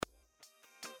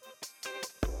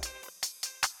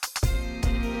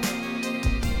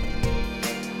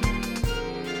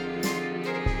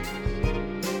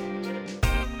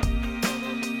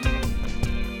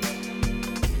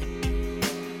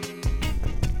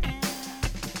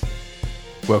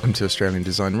Welcome to Australian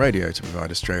Design Radio to provide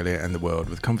Australia and the world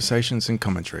with conversations and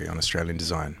commentary on Australian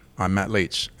design. I'm Matt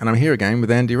Leach, and I'm here again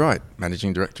with Andy Wright,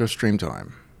 Managing Director of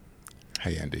Streamtime.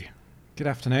 Hey, Andy. Good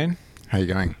afternoon. How are you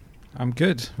going? I'm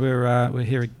good. We're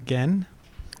here again.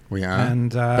 We are.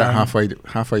 And about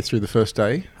halfway through the first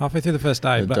day. Halfway through the first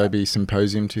day. Adobe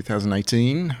Symposium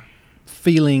 2018.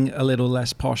 Feeling a little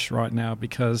less posh right now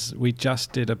because we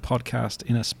just did a podcast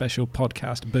in a special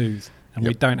podcast booth, and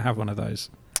we don't have one of those.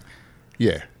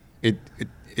 Yeah,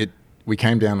 we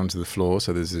came down onto the floor,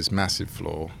 so there's this massive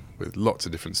floor with lots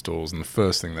of different stalls, and the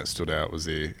first thing that stood out was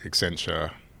the Accenture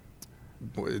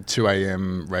 2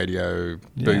 a.m. radio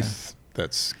booth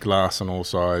that's glass on all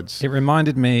sides. It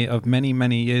reminded me of many,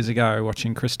 many years ago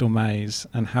watching Crystal Maze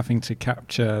and having to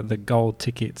capture the gold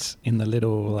tickets in the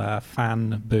little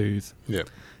fan booth. Yeah.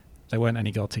 There weren't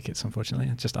any gold tickets,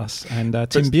 unfortunately, just us. And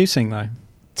Tim Busing, though.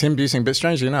 Tim Busing, but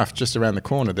strangely enough, just around the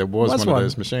corner, there was one of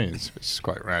those machines, which is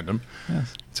quite random.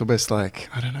 Yes. It's almost like,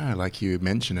 I don't know, like you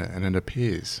mention it and it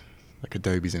appears, like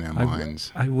Adobe's in our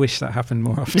minds. I wish that happened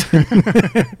more often.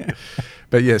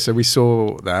 But yeah, so we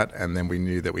saw that and then we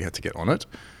knew that we had to get on it.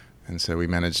 And so we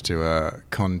managed to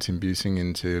con Tim Busing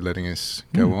into letting us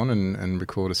go on and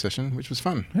record a session, which was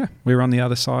fun. Yeah, we were on the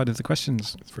other side of the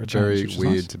questions for a very change.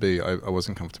 Weird to be. I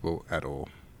wasn't comfortable at all.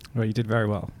 Well, you did very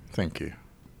well. Thank you.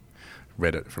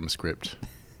 Read it from a script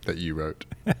that you wrote.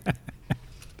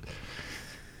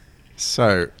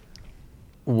 So,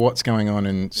 what's going on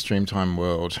in Streamtime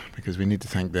world? Because we need to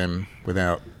thank them.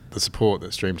 Without the support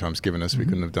that Streamtime's given us, we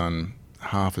couldn't have done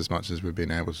half as much as we've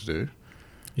been able to do.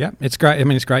 Yeah, it's great. I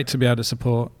mean, it's great to be able to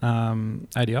support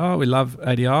ADR. We love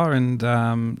ADR, and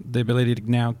the ability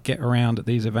to now get around at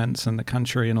these events and the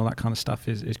country and all that kind of stuff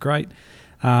is great.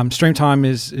 Streamtime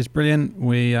is brilliant.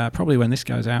 We probably, when this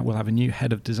goes out, we'll have a new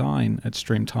head of design at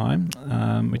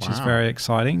Streamtime, which is very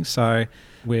exciting. So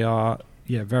we are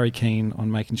very keen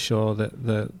on making sure that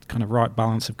the kind of right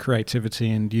balance of creativity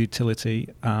and utility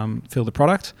fill the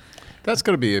product. That's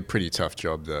got to be a pretty tough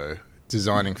job, though,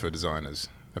 designing for designers,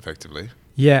 effectively.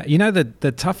 Yeah, you know,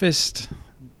 the toughest,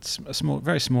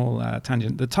 very small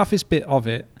tangent, the toughest bit of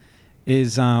it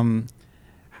is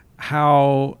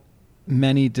how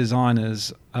many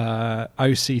designers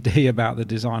OCD about the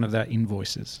design of their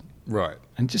invoices. Right.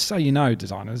 And just so you know,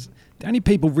 designers, the only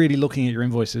people really looking at your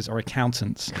invoices are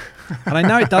accountants. And I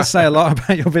know it does say a lot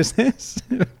about your business,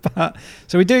 but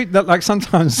so we do that. Like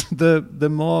sometimes the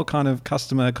more kind of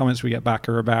customer comments we get back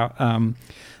are about,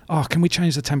 can we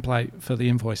change the template for the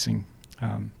invoicing?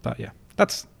 But yeah,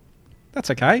 that's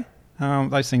okay.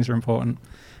 Those things are important.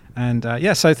 And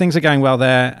so things are going well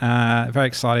there. Very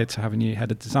excited to have a new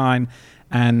head of design.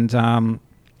 And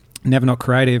Never Not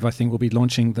Creative, I think, will be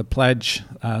launching the pledge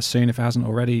soon if it hasn't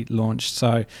already launched.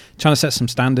 So trying to set some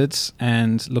standards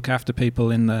and look after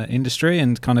people in the industry.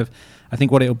 And kind of, I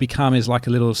think what it will become is like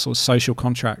a little sort of social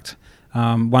contract,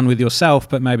 one with yourself,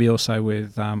 but maybe also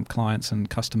with clients and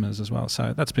customers as well.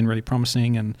 So that's been really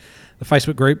promising. And the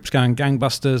Facebook group's going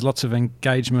gangbusters, lots of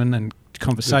engagement and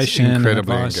conversation. It's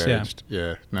incredibly and advice. Engaged.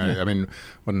 Yeah. I mean,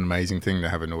 what an amazing thing to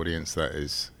have an audience that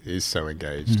is so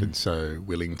engaged and so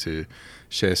willing to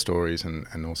share stories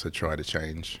and also try to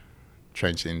change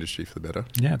the industry for the better.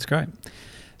 Yeah, it's great.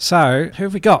 So who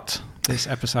have we got this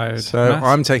episode? So Matt?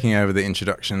 I'm taking over the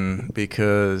introduction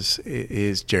because it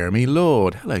is Jeremy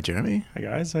Lord. Hello, Jeremy. Hey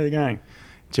guys, how you going?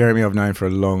 Jeremy, I've known for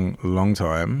a long, long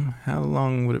time. How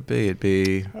long would it be? It'd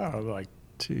be like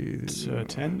 8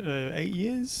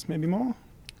 years, maybe more.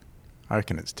 I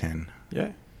reckon it's 10.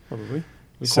 Yeah, probably.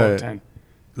 We So- call it 10.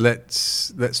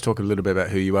 Let's talk a little bit about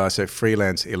who you are. So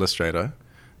freelance illustrator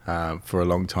for a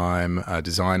long time,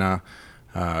 designer,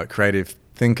 creative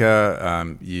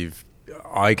thinker.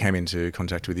 I came into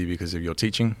contact with you because of your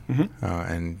teaching,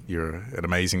 and you're an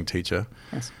amazing teacher.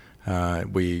 Nice.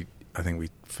 I think we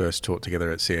first taught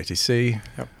together at CATC,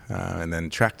 Yep. and then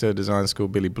Tractor Design School,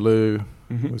 Billy Blue.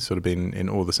 Mm-hmm. We've sort of been in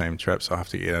all the same traps. I have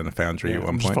to get in a foundry at one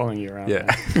I'm point. just following you around. Yeah,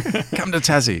 come to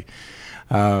Tassie.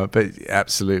 But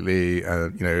absolutely,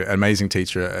 an amazing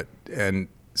teacher and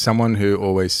someone who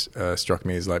always struck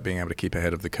me as like being able to keep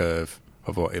ahead of the curve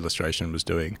of what illustration was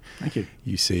doing. Thank you.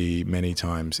 You see many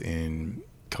times in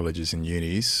colleges and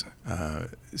unis,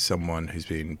 someone who's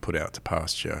been put out to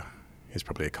pasture is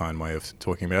probably a kind way of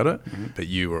talking about it, but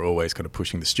you were always kind of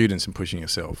pushing the students and pushing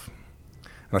yourself.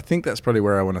 And I think that's probably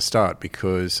where I want to start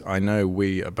because I know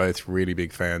we are both really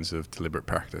big fans of deliberate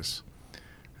practice.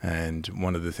 And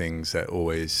one of the things that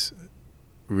always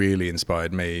really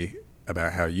inspired me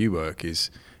about how you work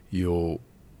is you'll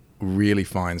really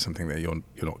find something that you're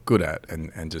not good at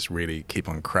and just really keep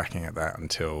on cracking at that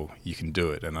until you can do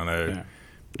it. And I know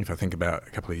if I think about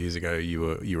a couple of years ago, you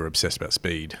were obsessed about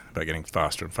speed, about getting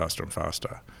faster and faster and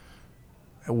faster.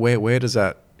 Where does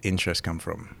that interest come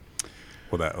from,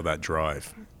 or that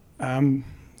drive?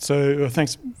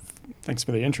 Thanks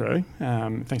for the intro.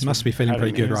 Thanks. You must for be feeling having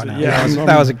pretty me. good right now. Yeah,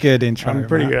 that was a good intro. I'm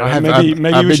pretty good. I've maybe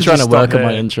been we should trying just to work stop on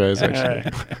my there. intros,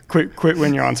 actually. Quit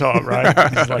when you're on top, right?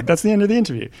 It's like, that's the end of the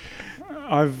interview.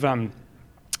 I've been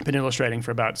illustrating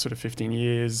for about sort of 15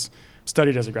 years.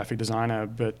 Studied as a graphic designer,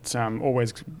 but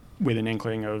always with an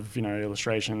inkling of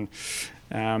illustration.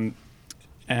 And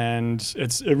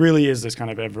it really is this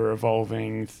kind of ever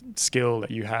evolving skill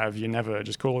that you have. You never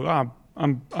just call it,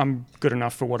 I'm good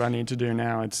enough for what I need to do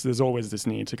now. There's always this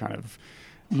need to kind of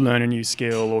learn a new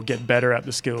skill or get better at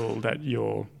the skill that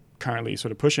you're currently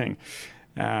sort of pushing.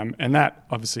 And that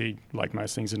obviously, like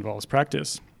most things, involves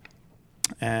practice.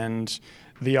 And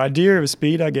the idea of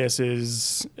speed, I guess,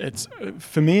 is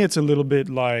for me, it's a little bit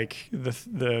like the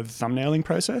thumbnailing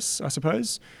process, I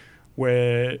suppose,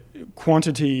 where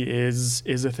quantity is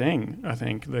a thing. I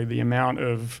think the amount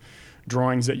of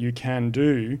drawings that you can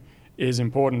do is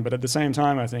important, but at the same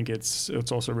time, I think it's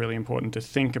also really important to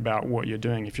think about what you're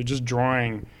doing. If you're just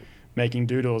drawing, making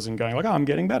doodles and going like, I'm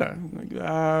getting better,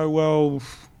 well,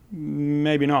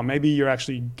 maybe not. Maybe you're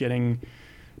actually getting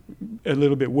a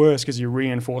little bit worse because you're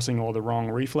reinforcing all the wrong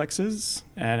reflexes.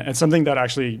 And it's something that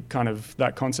actually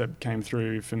that concept came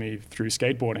through for me through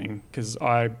skateboarding, because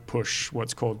I push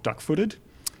what's called duck-footed.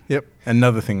 Yep,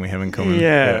 another thing we have in common.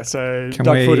 Yeah. So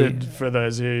duck-footed, for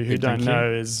those who don't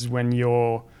know, is when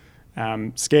you're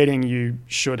skating, you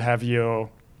should have your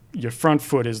front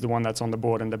foot is the one that's on the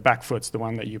board and the back foot's the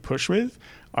one that you push with.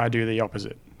 I do the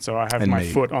opposite. So I have my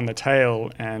foot on the tail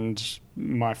and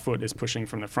my foot is pushing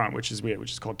from the front, which is weird,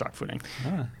 which is called duck footing.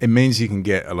 Ah. It means you can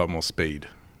get a lot more speed.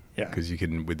 Yeah. Because you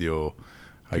can, with your,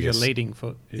 your leading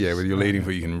foot. With your leading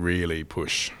foot, you can really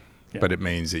push. Yeah. But it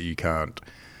means that you can't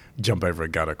jump over a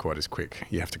gutter quite as quick.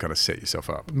 You have to kind of set yourself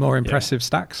up. More impressive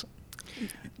stacks?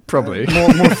 Probably.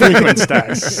 More frequent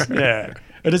stacks. Yeah.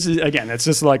 It is, again, it's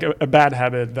just like a bad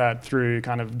habit that through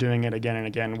kind of doing it again and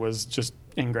again was just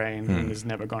ingrained and has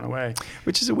never gone away.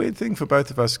 Which is a weird thing for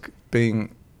both of us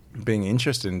being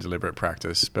interested in deliberate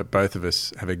practice, but both of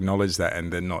us have acknowledged that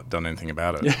and then not done anything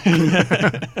about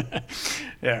it.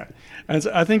 Yeah. And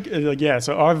so I think,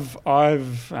 so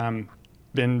I've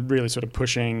been really sort of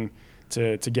pushing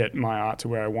to get my art to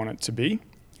where I want it to be.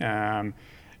 And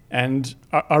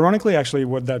ironically, actually,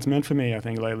 what that's meant for me, I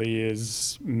think, lately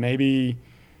is maybe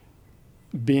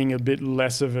being a bit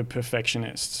less of a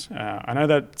perfectionist. I know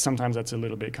that sometimes that's a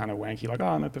little bit kind of wanky, like,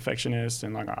 I'm a perfectionist,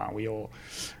 and like, we all.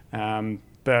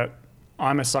 But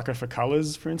I'm a sucker for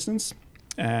colors, for instance.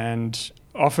 And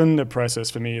often the process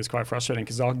for me is quite frustrating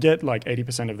because I'll get like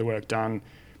 80% of the work done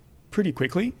pretty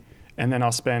quickly, and then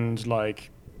I'll spend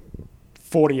like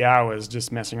 40 hours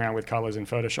just messing around with colors in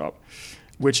Photoshop,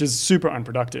 which is super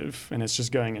unproductive, and it's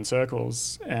just going in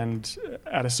circles. And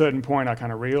at a certain point, I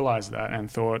kind of realized that and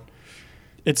thought,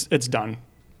 it's done.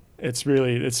 It's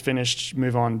finished.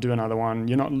 Move on, do another one.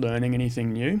 You're not learning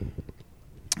anything new.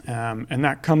 And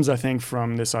that comes, I think,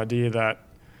 from this idea that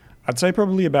I'd say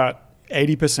probably about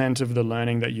 80% of the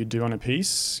learning that you do on a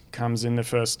piece comes in the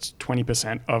first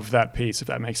 20% of that piece, if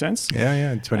that makes sense.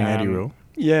 Yeah, 20-80 rule.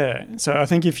 Yeah. So I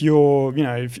think if you're,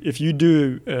 if you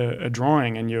do a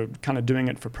drawing and you're kind of doing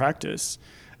it for practice,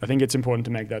 I think it's important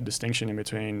to make that distinction in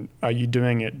between, are you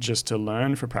doing it just to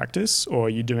learn for practice, or are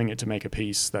you doing it to make a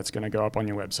piece that's going to go up on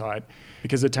your website?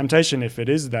 Because the temptation, if it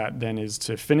is that, then is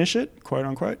to finish it, quote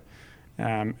unquote.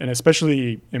 And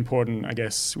especially important, I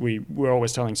guess, we're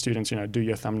always telling students, do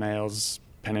your thumbnails,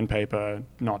 pen and paper,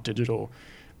 not digital,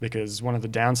 because one of the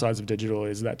downsides of digital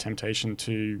is that temptation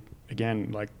to,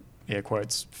 again, like air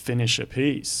quotes, finish a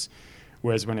piece.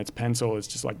 Whereas when it's pencil, it's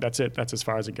just like, that's it. That's as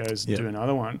far as it goes. Do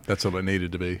another one. That's all it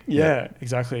needed to be. Yeah,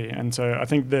 exactly. And so I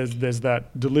think there's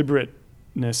that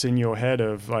deliberateness in your head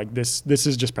of like, this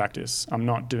is just practice. I'm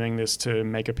not doing this to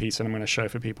make a piece and I'm going to show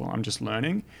for people. I'm just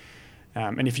learning.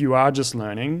 And if you are just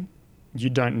learning,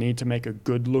 you don't need to make a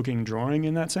good looking drawing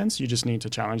in that sense. You just need to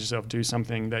challenge yourself, do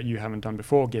something that you haven't done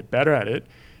before, get better at it,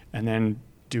 and then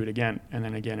do it again, and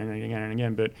then again, and again, and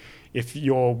again. But if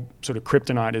your sort of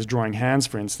kryptonite is drawing hands,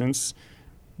 for instance,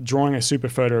 drawing a super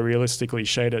photorealistically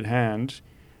shaded hand,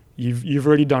 you've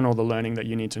already done all the learning that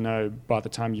you need to know by the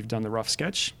time you've done the rough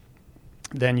sketch.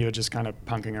 Then you're just kind of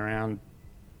punking around,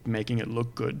 making it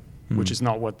look good, which is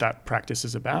not what that practice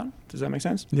is about. Does that make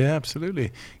sense? Yeah,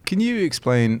 absolutely. Can you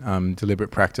explain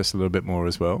deliberate practice a little bit more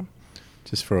as well,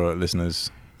 just for our listeners?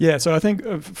 Yeah, so I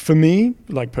think for me,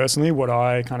 like personally, what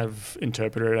I kind of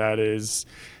interpret it at is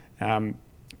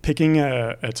picking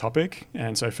a topic.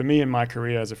 And so for me in my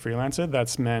career as a freelancer,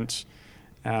 that's meant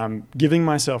giving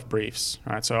myself briefs,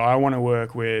 right? So I want to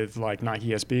work with like Nike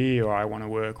SB, or I want to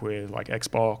work with like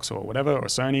Xbox or whatever, or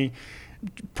Sony.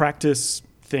 Practice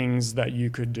things that you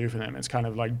could do for them. It's kind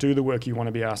of like do the work you want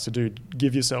to be asked to do.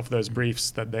 Give yourself those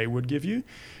briefs that they would give you,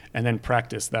 and then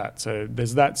practice that. So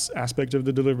there's that aspect of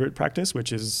the deliberate practice,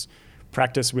 which is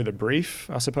practice with a brief,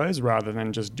 I suppose, rather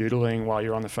than just doodling while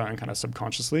you're on the phone kind of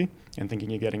subconsciously and thinking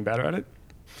you're getting better at it.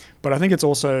 But I think it's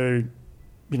also,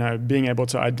 being able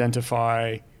to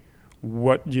identify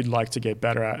what you'd like to get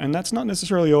better at. And that's not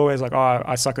necessarily always like, oh,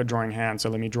 I suck at drawing hands, so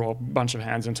let me draw a bunch of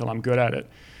hands until I'm good at it.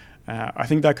 I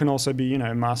think that can also be,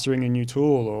 mastering a new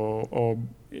tool or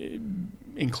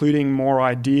including more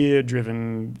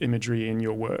idea-driven imagery in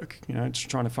your work, just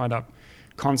trying to find out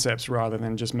concepts rather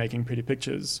than just making pretty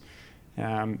pictures.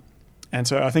 And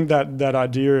so I think that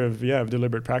idea of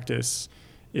deliberate practice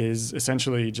is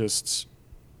essentially just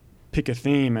pick a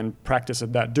theme and practice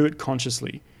at that. Do it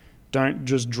consciously. Don't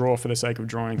just draw for the sake of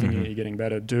drawing, thinking that you're getting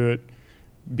better. Do it.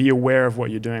 Be aware of what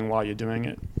you're doing while you're doing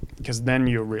it, because then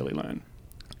you'll really learn.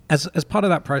 As part of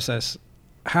that process,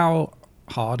 how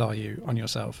hard are you on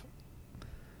yourself?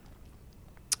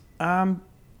 I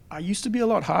used to be a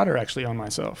lot harder actually on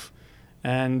myself,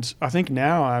 and I think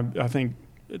now I think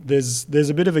there's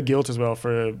a bit of a guilt as well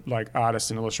for like artists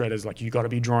and illustrators. Like, you got to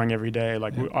be drawing every day.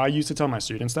 Like I used to tell my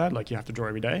students that, like, you have to draw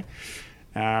every day,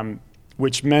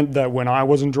 which meant that when I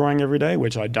wasn't drawing every day,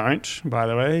 which I don't, by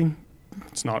the way.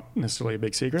 It's not necessarily a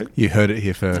big secret. You heard it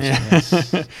here first. Yeah.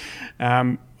 Yes.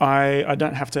 I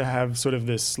don't have to have sort of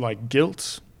this like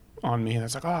guilt on me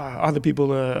that's like, other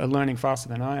people are learning faster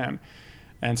than I am.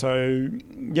 And so,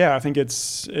 I think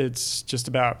it's just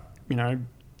about,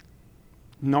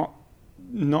 not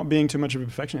being too much of a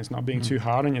perfectionist, not being too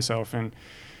hard on yourself. And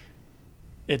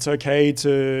it's okay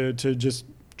to just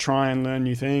try and learn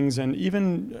new things. And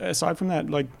even aside from that,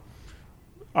 like,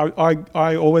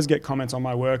 I always get comments on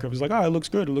my work. I was like, it looks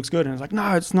good. And it's like,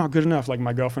 no, it's not good enough. Like,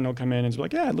 my girlfriend will come in and be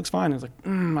like, yeah, it looks fine. And it's like,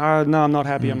 no, I'm not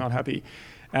happy. I'm not happy.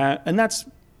 And that's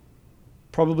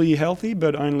probably healthy,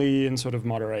 but only in sort of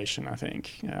moderation, I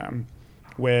think.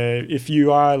 Where if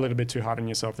you are a little bit too hard on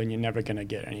yourself, then you're never going to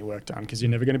get any work done, because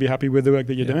you're never going to be happy with the work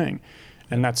that you're doing.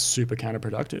 And that's super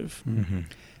counterproductive. Mm-hmm.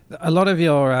 A lot of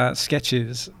your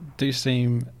sketches do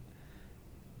seem,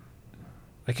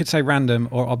 I could say random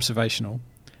or observational,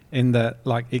 in that,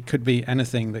 like, it could be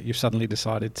anything that you've suddenly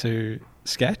decided to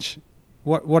sketch.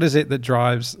 What is it that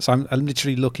drives? So I'm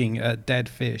literally looking at dead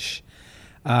fish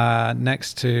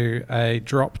next to a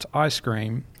dropped ice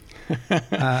cream,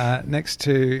 next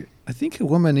to, I think, a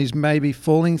woman who's maybe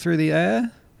falling through the air,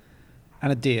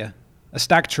 and a deer, a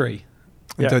stag tree.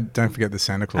 Yeah. Don't forget the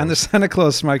Santa Claus. And the Santa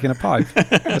Claus smoking a pipe.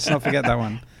 Let's not forget that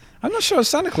one. I'm not sure it's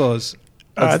Santa Claus.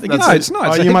 I think it's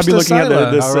not. It's you might be looking sailor.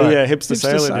 at this, right. hipster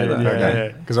sailor. Yeah.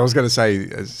 Because I was going to say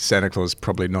Santa Claus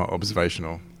probably not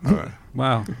observational.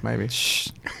 Wow. Maybe. Shh.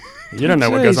 You don't know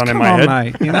what goes on in my head,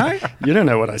 mate. You know. You don't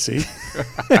know what I see.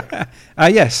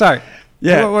 So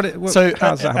So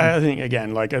I think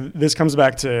again, like this comes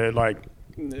back to like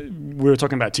we were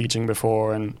talking about teaching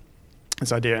before, and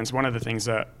this idea. And it's one of the things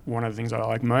that I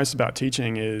like most about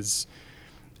teaching is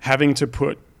having to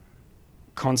put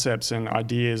concepts and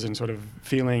ideas and sort of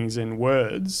feelings in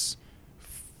words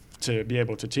to be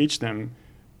able to teach them.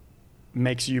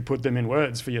 Makes you put them in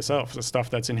words for yourself. The stuff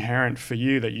that's inherent for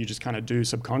you that you just kind of do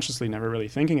subconsciously, never really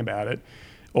thinking about it.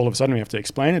 All of a sudden we have to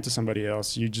explain it to somebody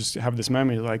else. You just have this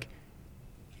moment, you're like,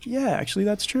 yeah, actually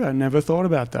that's true. I never thought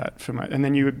about that and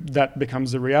then that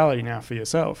becomes the reality now for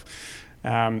yourself.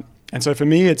 And so for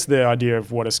me, it's the idea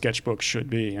of what a sketchbook should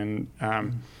be. And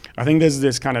I think there's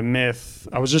this kind of myth.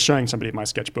 I was just showing somebody my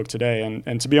sketchbook today,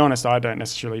 and to be honest, I don't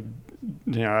necessarily,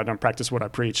 I don't practice what I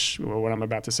preach or what I'm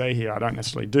about to say here. I don't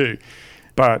necessarily do.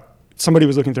 But somebody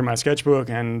was looking through my sketchbook,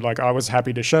 and like I was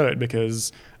happy to show it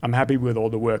because I'm happy with all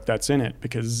the work that's in it.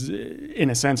 Because in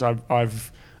a sense,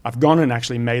 I've gone and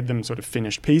actually made them sort of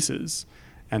finished pieces.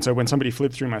 And so when somebody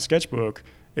flipped through my sketchbook,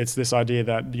 it's this idea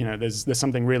that, there's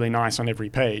something really nice on every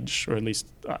page, or at least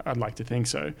I'd like to think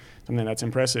so, something that's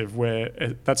impressive,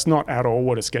 where that's not at all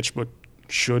what a sketchbook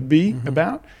should be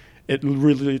about. It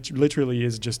really literally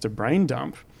is just a brain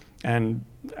dump. And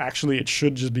actually it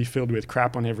should just be filled with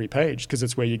crap on every page, because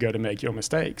it's where you go to make your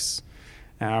mistakes,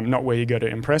 not where you go to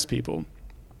impress people.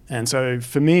 And so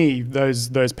for me,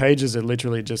 those pages are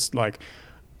literally just like,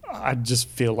 I just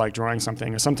feel like drawing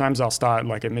something. Or sometimes I'll start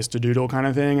like a Mr. Doodle kind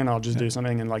of thing, and I'll just do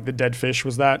something. And like the dead fish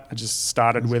was that. I just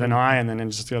started with an eye, and then it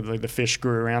just like the fish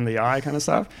grew around the eye kind of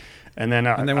stuff. And then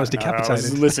was decapitated. I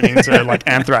was listening to like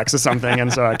Anthrax or something,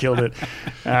 and so I killed it.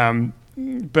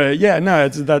 But yeah, no,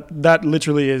 it's that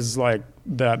literally is like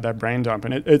that brain dump.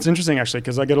 And it's interesting actually,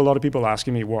 because I get a lot of people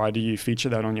asking me, why do you feature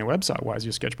that on your website? Why is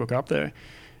your sketchbook up there?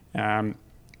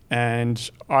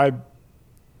 And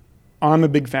I'm a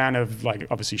big fan of like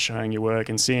obviously showing your work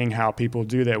and seeing how people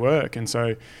do their work. And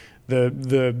so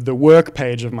the work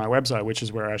page of my website, which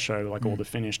is where I show like all the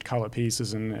finished color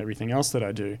pieces and everything else that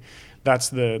I do, that's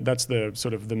the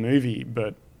sort of the movie.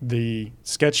 But the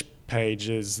sketch page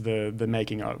is the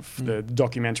making of, the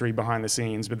documentary behind the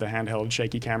scenes with the handheld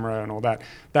shaky camera and all that.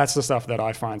 That's the stuff that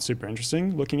I find super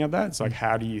interesting looking at that. It's like,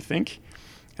 how do you think?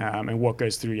 And what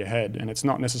goes through your head, and it's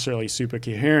not necessarily super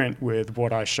coherent with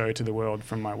what I show to the world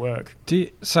from my work.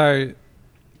 So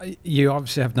you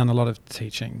obviously have done a lot of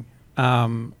teaching,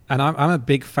 and I'm a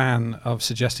big fan of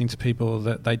suggesting to people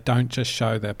that they don't just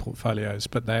show their portfolios,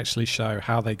 but they actually show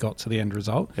how they got to the end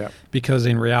result. Yep. Because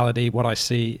in reality, what I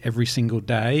see every single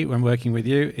day when working with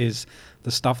you is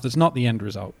the stuff that's not the end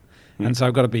result. And so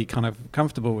I've got to be kind of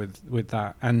comfortable with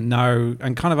that and know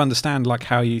and kind of understand like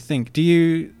how you think. Do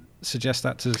you suggest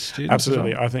that to students?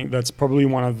 Absolutely. I think that's probably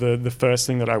one of the first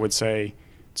thing that I would say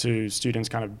to students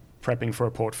kind of prepping for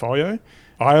a portfolio.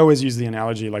 I always use the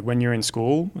analogy, like when you're in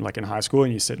school, like in high school,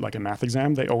 and you sit like a math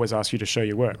exam, they always ask you to show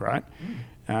your work, right?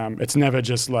 It's never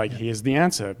just like, here's the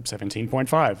answer,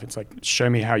 17.5. It's like, show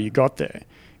me how you got there,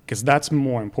 because that's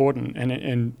more important.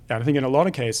 And I think in a lot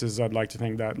of cases, I'd like to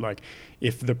think that like,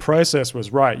 if the process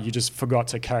was right, you just forgot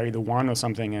to carry the one or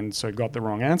something and so got the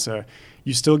wrong answer,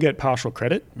 you still get partial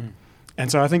credit. And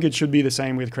so I think it should be the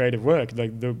same with creative work.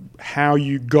 Like how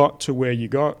you got to where you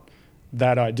got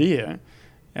that idea,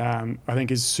 I think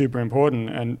is super important.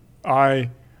 And I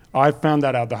found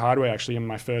that out the hard way actually in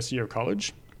my first year of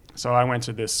college. So I went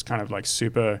to this kind of like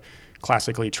super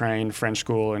classically trained French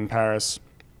school in Paris.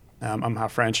 I'm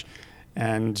half French,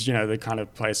 and you know, the kind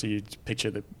of place where you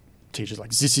picture the teachers like,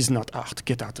 this is not art,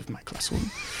 get out of my classroom.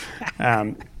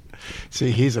 See,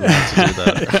 he's allowed to do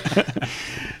that.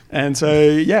 And so,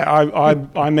 yeah,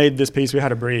 I made this piece. We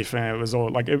had a brief, and it was all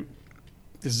like,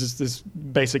 this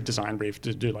basic design brief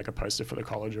to do like a poster for the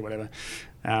college or whatever.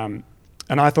 And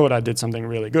I thought I did something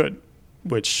really good,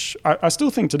 which I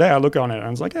still think today. I look on it and I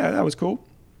was like, yeah, that was cool.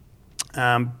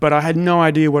 But I had no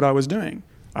idea what I was doing.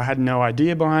 I had no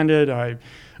idea behind it. I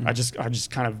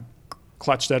just kind of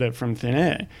clutched at it from thin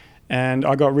air. And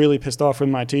I got really pissed off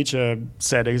when my teacher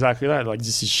said exactly that, like,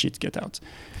 this is shit, get out.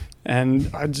 And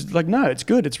I just like, no, it's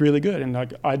good, it's really good. And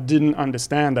like, I didn't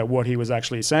understand that what he was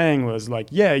actually saying was like,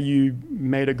 yeah, you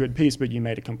made a good piece, but you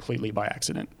made it completely by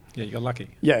accident. Yeah, you're lucky.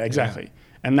 Yeah, exactly. Yeah.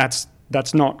 And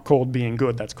that's not called being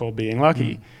good, that's called being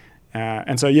lucky.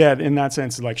 And so, yeah, in that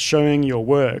sense, like showing your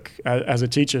work as a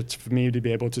teacher, for me to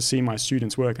be able to see my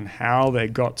students' work and how they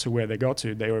got to where they got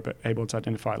to, they were able to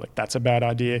identify, like, that's a bad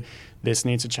idea, this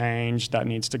needs to change, that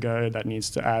needs to go, that needs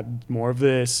to add more of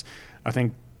this. I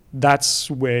think that's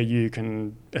where you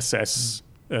can assess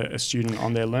a student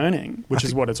on their learning, which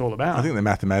is what it's all about. I think the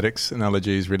mathematics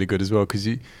analogy is really good as well, because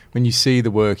when you see the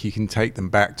work, you can take them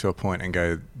back to a point and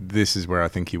go, this is where I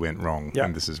think you went wrong,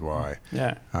 and this is why.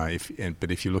 Yeah.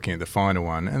 But if you're looking at the final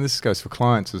one, and this goes for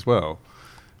clients as well,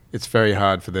 it's very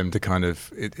hard for them to kind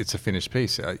of, it's a finished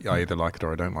piece. I either like it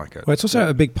or I don't like it. Well, it's also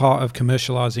a big part of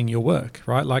commercializing your work,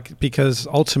 right? Like, because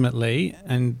ultimately,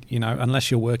 and you know,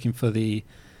 unless you're working for the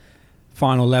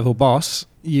final level boss,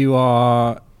 you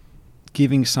are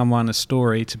giving someone a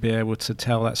story to be able to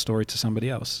tell that story to somebody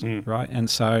else, right? And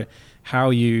so how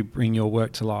you bring your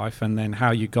work to life and then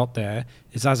how you got there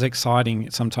is as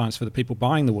exciting sometimes for the people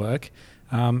buying the work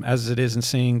as it is in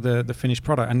seeing the finished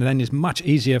product. And then it's much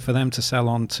easier for them to sell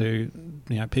on to,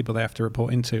 you know, people they have to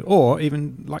report into, or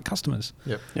even like customers.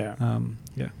 Yep.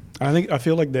 Yeah. I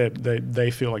feel like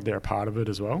they feel like they're a part of it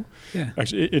as well. Yeah.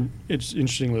 Actually, it's an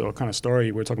interesting little kind of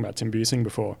story. We were talking about Tim Busing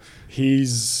before.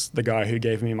 He's the guy who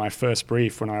gave me my first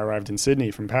brief when I arrived in Sydney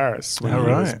from Paris when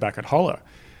I was back at Holler.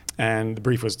 And the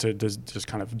brief was to just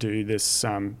kind of do this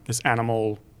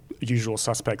animal usual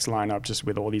suspects lineup just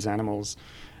with all these animals.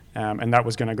 And that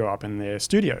was going to go up in their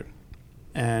studio.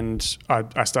 And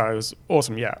I started, it was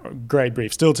awesome. Yeah, great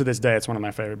brief. Still to this day, it's one of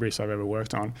my favorite briefs I've ever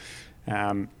worked on.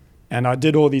 And I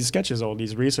did all these sketches, all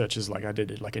these researches, like I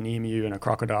did like an emu and a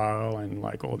crocodile and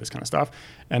like all this kind of stuff.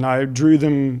 And I drew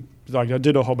them, like I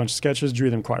did a whole bunch of sketches, drew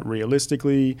them quite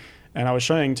realistically. And I was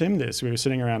showing Tim this. We were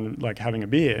sitting around like having a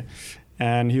beer.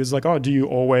 And he was like, oh, do you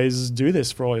always do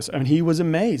this for all this? And he was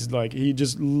amazed. Like he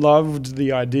just loved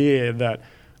the idea that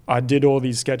I did all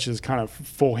these sketches kind of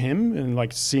for him and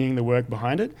like seeing the work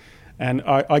behind it. And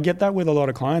I get that with a lot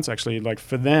of clients actually, like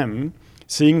for them,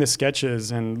 seeing the sketches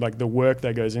and like the work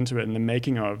that goes into it and the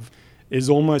making of is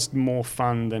almost more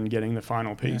fun than getting the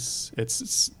final piece. Yeah.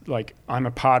 It's like, I'm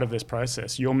a part of this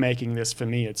process. You're making this for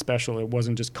me. It's special. It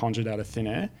wasn't just conjured out of thin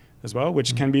air as well,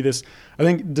 which can be this, I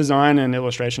think design and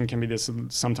illustration can be this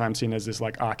sometimes seen as this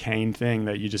like arcane thing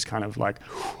that you just kind of like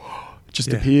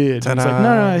just appeared. And it's like,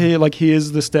 no,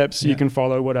 here's the steps you can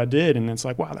follow what I did. And it's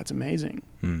like, wow, that's amazing.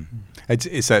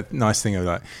 It's that nice thing of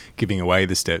like giving away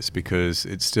the steps, because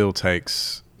it still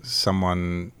takes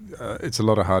someone, it's a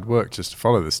lot of hard work just to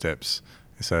follow the steps.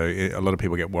 So a lot of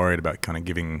people get worried about kind of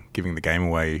giving the game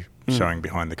away, showing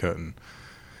behind the curtain.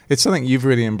 It's something you've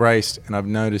really embraced, and I've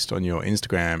noticed on your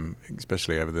Instagram,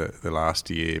 especially over the last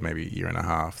year, maybe year and a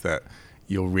half, that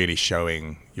you're really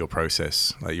showing your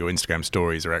process. Like your Instagram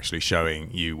stories are actually showing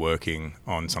you working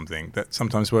on something that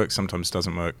sometimes works, sometimes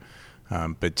doesn't work.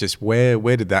 But just where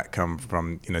did that come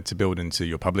from, to build into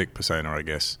your public persona, I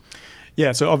guess?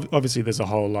 Yeah, so obviously there's a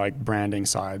whole like branding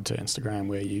side to Instagram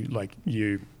where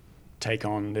you take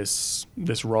on this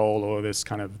role or this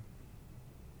kind of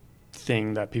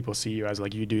thing that people see you as,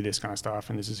 like you do this kind of stuff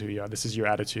and this is who you are, this is your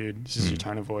attitude, this is your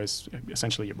tone of voice,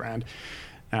 essentially your brand.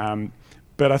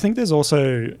 But I think there's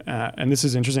also, and this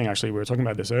is interesting actually, we were talking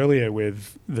about this earlier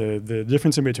with the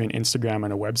difference in between Instagram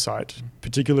and a website,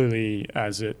 particularly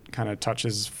as it kind of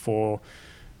touches for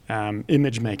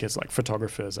image makers like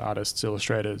photographers, artists,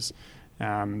 illustrators,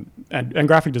 and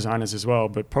graphic designers as well,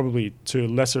 but probably to a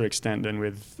lesser extent than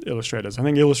with illustrators. I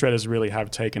think illustrators really have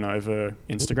taken over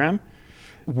Instagram.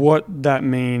 What that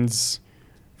means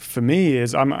for me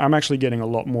is I'm actually getting a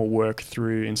lot more work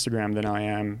through Instagram than I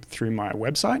am through my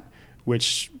website,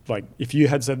 which, like, if you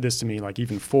had said this to me, like,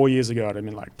 even 4 years ago, I'd have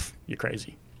been like, you're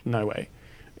crazy. No way.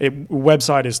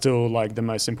 Website is still, like, the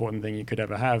most important thing you could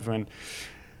ever have. And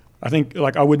I think,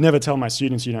 like, I would never tell my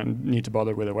students you don't need to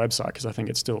bother with a website, because I think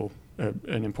it's still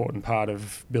an important part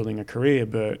of building a career.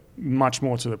 But much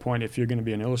more to the point, if you're going to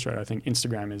be an illustrator, I think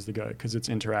Instagram is the go, because it's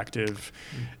interactive.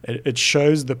 It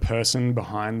shows the person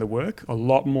behind the work a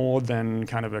lot more than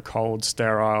kind of a cold,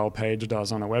 sterile page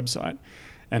does on a website.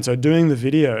 And so doing the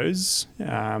videos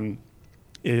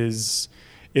is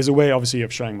a way, obviously,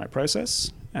 of showing my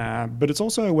process, but it's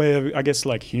also a way of, I guess,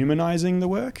 like humanizing the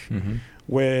work,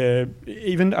 where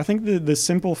even I think the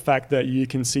simple fact that you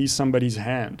can see somebody's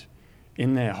hand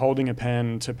in there holding a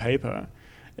pen to paper,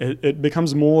 it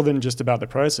becomes more than just about the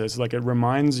process. Like, it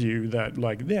reminds you that,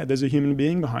 like, yeah, there's a human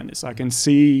being behind this. I can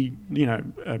see,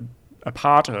 a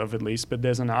part of, at least, but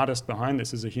there's an artist behind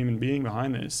this, there's a human being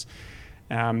behind this.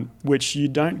 Which you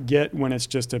don't get when it's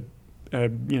just a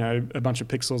bunch of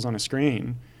pixels on a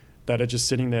screen that are just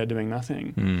sitting there doing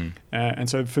nothing. And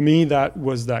so for me, that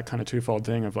was that kind of twofold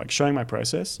thing of, like, showing my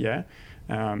process,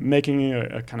 making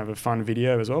a kind of a fun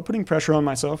video as well, putting pressure on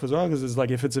myself as well, because it's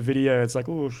like, if it's a video, it's like,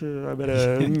 oh shit, I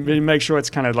better make sure it's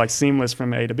kind of like seamless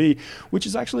from A to B, which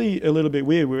is actually a little bit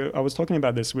weird. I was talking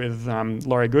about this with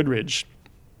Laurie Goodridge,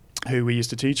 who we used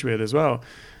to teach with as well.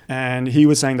 And he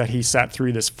was saying that he sat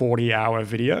through this 40-hour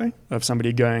video of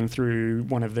somebody going through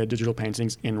one of their digital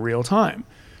paintings in real time.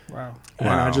 Wow. And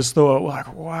I just thought,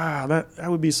 like, wow, that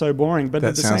would be so boring. But that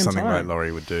at the same time, sounds something like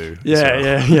Laurie would do.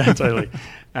 Yeah, totally.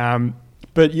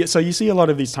 But yeah, so you see a lot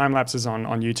of these time lapses on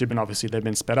YouTube, and obviously they've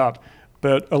been sped up.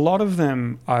 But a lot of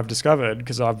them I've discovered,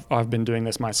 because I've been doing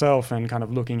this myself and kind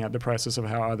of looking at the process of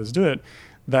how others do it,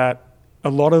 that a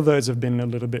lot of those have been a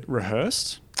little bit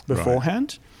rehearsed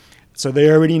beforehand. Right. So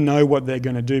they already know what they're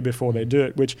going to do before they do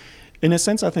it, which in a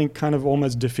sense I think kind of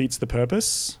almost defeats the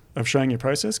purpose of showing your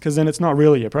process, because then it's not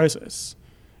really a process.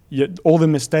 Yet all the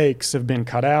mistakes have been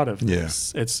cut out of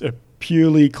this. It's a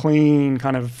purely clean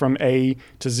kind of from A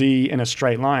to Z in a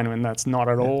straight line, when that's not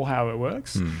at all how it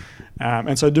works.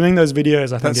 And so doing those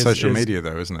videos, I think that's social media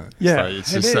though, isn't it? Yeah.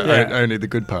 It's just only the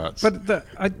good parts. But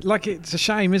it's a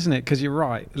shame, isn't it? Because you're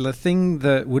right. The thing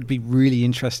that would be really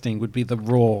interesting would be the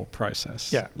raw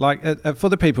process. Yeah. Like for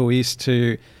the people we used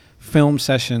to film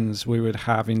sessions we would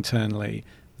have internally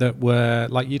that were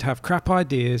like, you'd have crap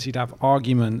ideas, you'd have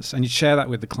arguments, and you'd share that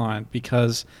with the client,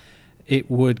 because it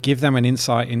would give them an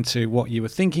insight into what you were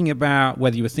thinking about,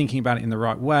 whether you were thinking about it in the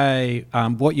right way,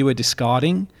 what you were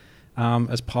discarding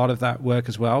as part of that work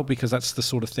as well, because that's the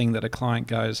sort of thing that a client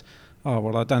goes, oh,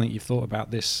 well, I don't think you've thought about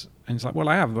this. And it's like, well,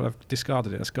 I have, but I've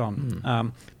discarded it. It's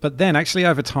gone. But then actually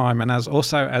over time, and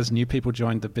as new people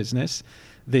joined the business,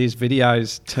 these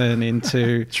videos turn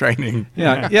into training.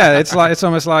 Yeah. It's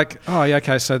almost like, oh, yeah,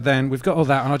 okay. So then we've got all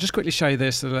that, and I'll just quickly show you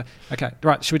this. Okay,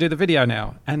 right. Should we do the video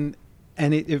now? And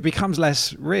it becomes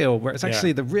less real, where it's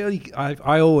actually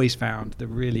I always found the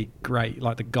really great,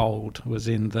 like the gold was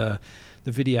in the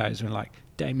videos when, like,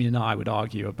 Damien and I would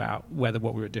argue about whether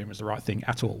what we were doing was the right thing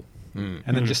at all, and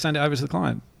then just send it over to the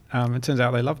client. It turns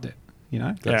out they loved it. you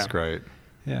know? That's Yeah. great.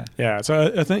 Yeah. Yeah,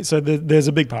 so I think so. There's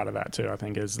a big part of that too. I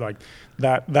think is like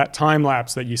that time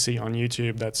lapse that you see on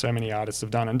YouTube that so many artists have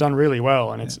done and done really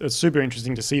well, and it's super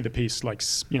interesting to see the piece like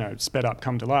sped up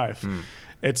come to life.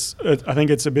 I think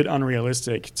it's a bit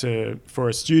unrealistic for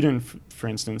a student, for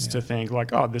instance, to think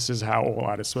like, oh, this is how all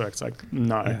artists work. It's like,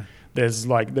 no. Yeah.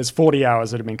 There's 40 hours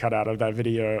that have been cut out of that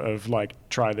video of like,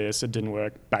 try this, it didn't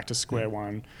work, back to square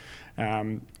one.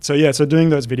 So doing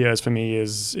those videos for me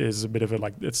is a bit of a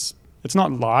like, it's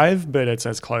not live, but it's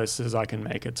as close as I can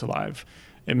make it to live,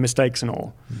 mistakes and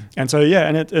all. And so,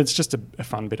 and it's just a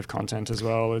fun bit of content as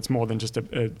well. It's more than just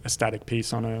a static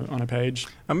piece on a page.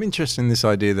 I'm interested in this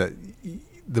idea that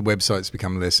the website's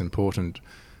become less important.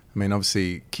 I mean,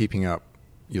 obviously, keeping up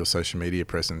your social media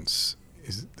presence,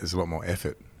 there's a lot more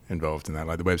effort involved in that.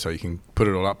 Like the website, you can put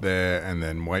it all up there and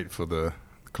then wait for the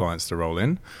clients to roll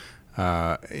in.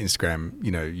 Instagram,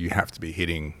 you have to be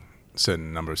hitting a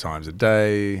certain number of times a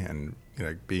day and,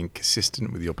 being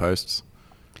consistent with your posts.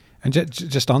 And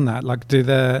just on that, like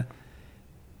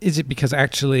is it because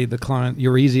actually the client,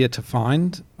 you're easier to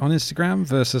find on Instagram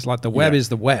versus like the web is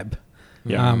the web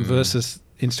versus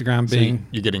Instagram being...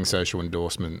 You're getting social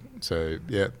endorsement. So,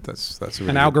 yeah, that's a really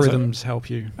and algorithms help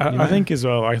you. I think as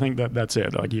well, I think that's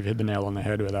it. Like you've hit the nail on the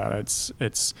head with that.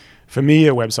 It's for me,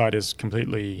 a website is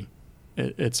completely...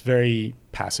 It's very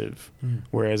passive,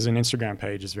 whereas an Instagram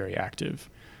page is very active.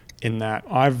 In that,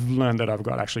 I've learned that I've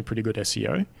got actually pretty good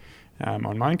SEO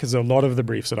on mine, because a lot of the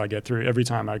briefs that I get through, every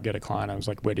time I get a client, I was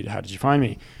like, how did you find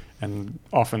me? And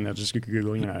often they'll just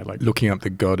Google, like... Looking up the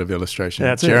god of illustration,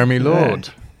 that's Jeremy Lord.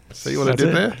 Yeah. See what I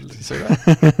did there? Did you see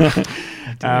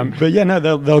that? But yeah, no,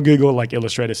 they'll Google like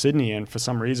Illustrator Sydney, and for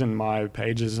some reason my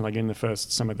page is like in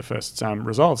some of the first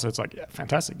results. So it's like, yeah,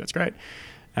 fantastic, that's great.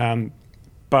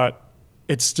 But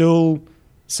it's still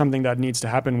something that needs to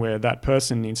happen where that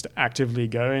person needs to actively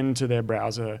go into their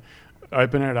browser,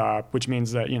 open it up, which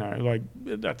means that, like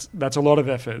that's a lot of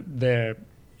effort there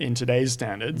in today's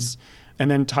standards, and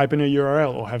then type in a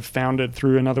URL or have found it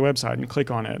through another website and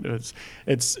click on it.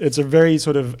 It's a very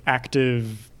sort of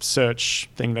active search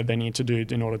thing that they need to do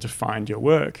in order to find your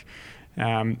work.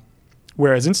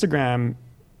 Whereas Instagram,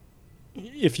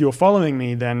 if you're following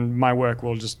me, then my work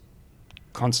will just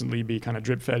constantly be kind of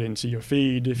drip fed into your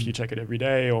feed if you check it every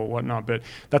day or whatnot. But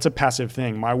that's a passive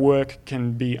thing. My work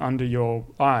can be under your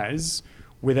eyes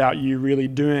without you really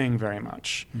doing very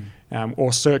much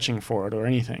or searching for it or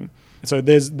anything. So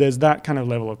there's that kind of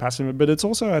level of passive, but it's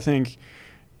also, I think,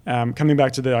 coming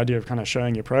back to the idea of kind of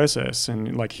showing your process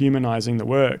and like humanizing the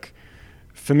work.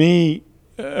 For me,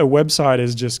 a website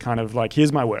is just kind of like,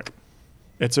 here's my work.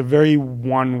 It's a very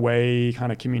one-way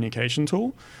kind of communication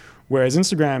tool. Whereas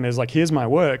Instagram is like, here's my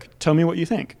work, tell me what you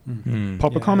think.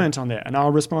 Pop a comment on there and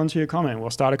I'll respond to your comment.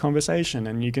 We'll start a conversation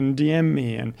and you can DM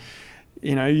me and,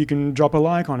 you can drop a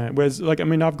like on it. Whereas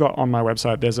I've got on my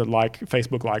website, there's a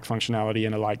Facebook like functionality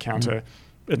and a like counter.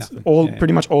 It's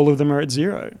pretty much all of them are at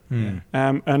 0.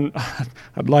 And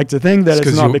I'd like to think that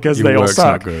it's not because they all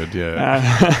suck. Not good,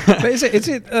 But is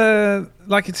it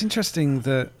like, it's interesting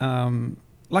that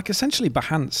like essentially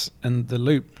Behance and The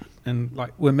Loop and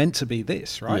like we're meant to be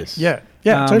this, right? Yes.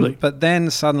 Yeah, totally. But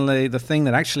then suddenly the thing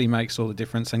that actually makes all the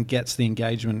difference and gets the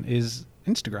engagement is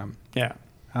Instagram. Yeah.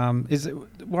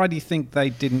 Why do you think they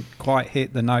didn't quite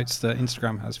hit the notes that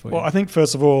Instagram has for you? Well, I think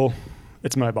first of all,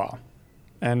 it's mobile,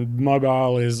 and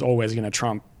mobile is always going to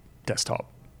trump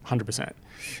desktop, 100%.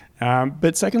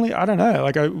 But secondly, I don't know,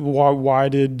 like why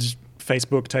did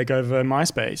Facebook take over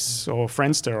MySpace or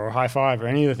Friendster or High Five or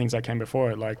any of the things that came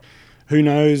before it? Like, who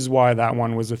knows why that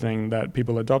one was the thing that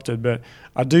people adopted? But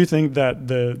I do think that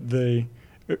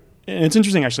and it's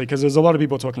interesting actually, because there's a lot of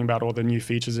people talking about all the new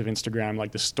features of Instagram,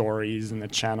 like the stories and the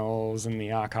channels and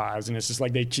the archives, and it's just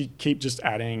like they keep just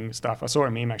adding stuff. I saw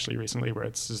a meme actually recently where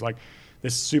it's just like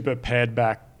this super pared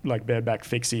back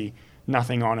fixie,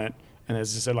 nothing on it, and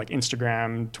there's just like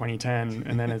Instagram 2010,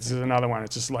 and then it's another one.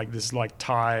 It's just like this like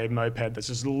Thai moped that's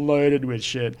just loaded with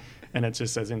shit, and it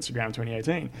just says Instagram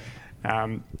 2018.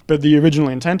 But the original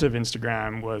intent of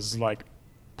Instagram was like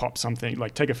pop something,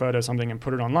 like take a photo of something and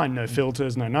put it online, no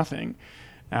filters, no nothing.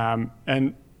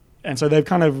 And so they've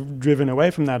kind of driven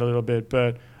away from that a little bit,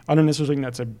 but I don't necessarily think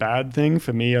that's a bad thing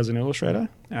for me as an illustrator.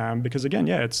 Because again,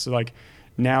 it's like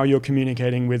now you're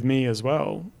communicating with me as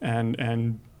well.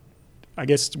 And I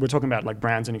guess we're talking about like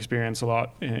brands and experience a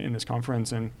lot in this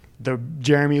conference, and the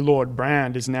Jeremy Lord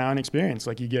brand is now an experience.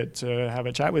 Like you get to have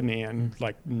a chat with me and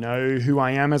like know who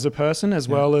I am as a person as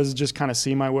well as just kind of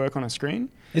see my work on a screen.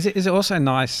 Is it also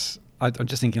nice? I'm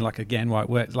just thinking like again,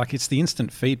 like it's the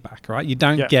instant feedback, right? You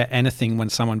don't get anything when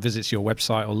someone visits your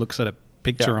website or looks at a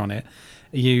picture on it.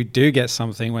 you do get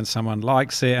something when someone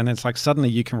likes it, and it's like suddenly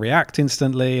you can react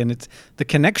instantly, and it's the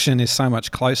connection is so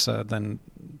much closer than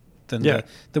the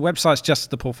website's just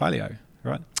the portfolio,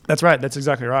 right? That's right. That's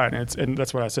exactly right. And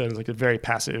that's what I said. It's like a very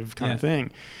passive kind of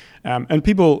thing. And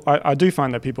people, I do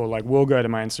find that people like will go to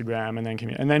my Instagram and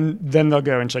then they'll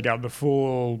go and check out the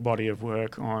full body of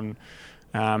work on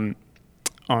my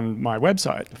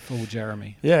website. The full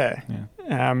Jeremy. Yeah.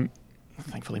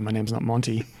 Thankfully, my name's not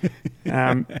Monty.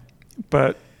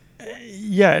 But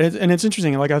yeah, it's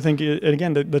interesting. Like I think,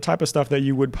 again, the type of stuff that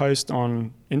you would post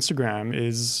on Instagram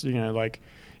is, like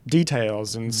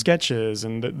details and sketches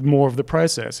and more of the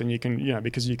process. And you can,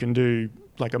 because you can do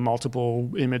like a multiple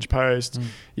image post,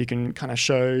 you can kind of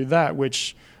show that,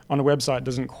 which on a website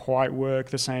doesn't quite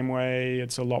work the same way.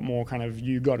 It's a lot more kind of,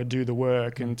 you got to do the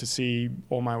work and to see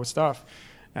all my stuff.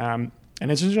 And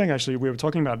it's interesting, actually, we were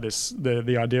talking about this,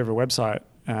 the idea of a website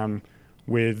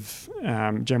with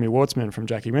Jeremy Wartzman from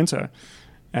Jackie Winter.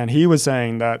 And he was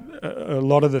saying that a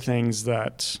lot of the things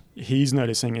that he's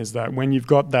noticing is that when you've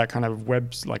got that kind of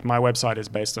like my website is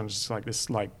based on just like this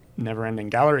like never-ending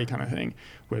gallery kind of thing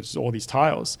with all these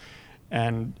tiles.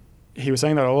 And he was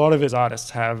saying that a lot of his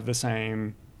artists have the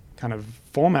same kind of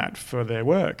format for their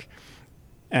work.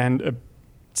 And it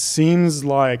seems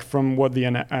like from what the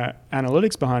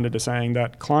analytics behind it are saying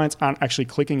that clients aren't actually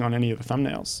clicking on any of the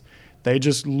thumbnails. They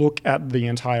just look at the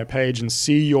entire page and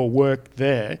see your work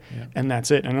there, and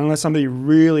that's it. And unless somebody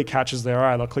really catches their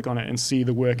eye, they'll click on it and see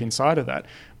the work inside of that.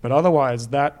 But otherwise,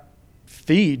 that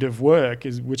feed of work,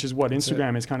 which is what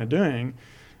Instagram is kind of doing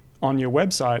on your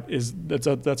website,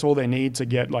 that's all they need to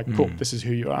get like, cool, this is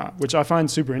who you are, which I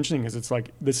find super interesting, because it's like,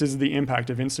 this is the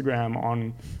impact of Instagram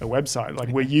on a website. Like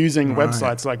we're using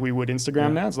websites like we would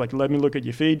Instagram now. It's like, let me look at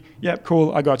your feed. Yep,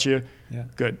 cool, I got you. Yeah.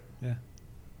 Good. Yeah.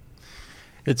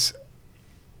 It's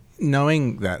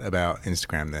knowing that about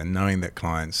Instagram, then knowing that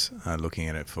clients are looking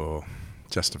at it for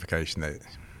justification that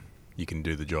you can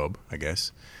do the job, I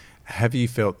guess. Have you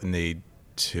felt the need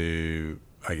to,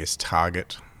 I guess,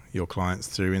 target your clients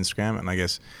through Instagram? And I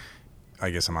guess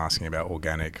I'm asking about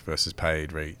organic versus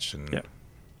paid reach. And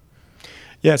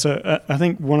so I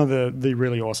think one of the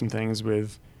really awesome things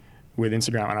with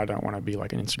Instagram, and I don't want to be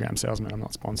like an Instagram salesman, I'm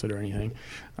not sponsored or anything.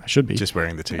 I should be. Just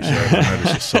wearing the t-shirt. I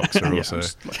notice your socks are also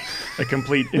like a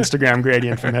complete Instagram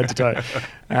gradient from head to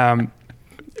toe.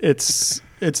 It's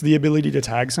the ability to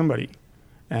tag somebody.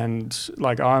 And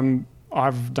like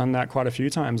I've done that quite a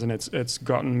few times, and it's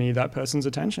gotten me that person's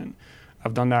attention.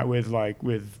 I've done that with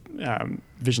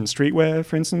Vision Streetwear,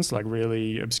 for instance, like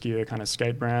really obscure kind of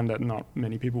skate brand that not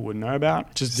many people would know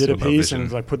about. Just did a piece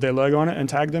and like put their logo on it and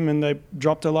tagged them, and they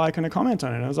dropped a like and a comment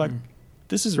on it. And I was like,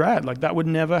 this is rad. Like that would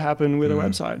never happen with a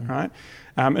website, right?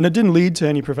 And it didn't lead to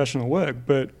any professional work,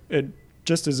 but it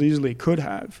just as easily could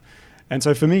have. And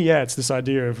so for me, it's this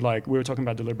idea of like, we were talking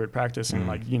about deliberate practice and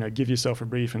like, give yourself a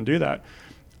brief and do that.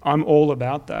 I'm all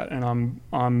about that. And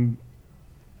I'm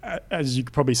as you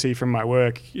could probably see from my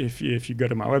work, if you go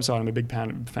to my website, I'm a big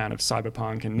fan of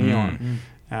Cyberpunk and Neon.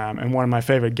 And one of my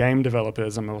favorite game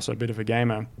developers, I'm also a bit of a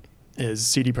gamer, is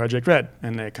CD Projekt Red.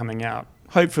 And they're coming out,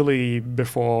 hopefully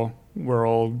before we're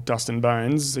all dust and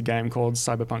bones, a game called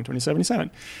Cyberpunk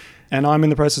 2077. And I'm in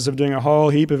the process of doing a whole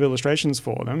heap of illustrations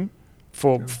for them,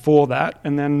 for that.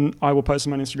 And then I will post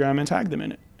them on Instagram and tag them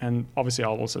in it. And obviously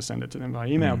I'll also send it to them by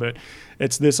email, but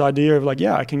it's this idea of like,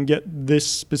 I can get this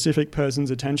specific person's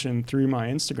attention through my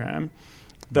Instagram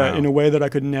that in a way that I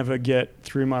could never get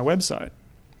through my website,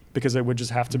 because it would just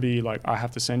have to be like, I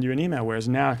have to send you an email. Whereas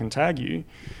now I can tag you,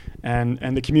 and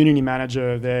the community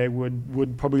manager there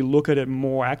would probably look at it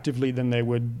more actively than they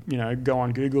would, go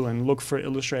on Google and look for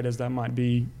illustrators that might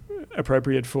be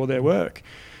appropriate for their work.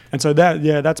 And so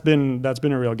that's been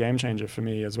a real game changer for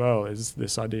me as well, is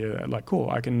this idea that like, cool,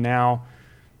 I can now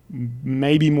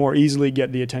maybe more easily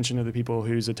get the attention of the people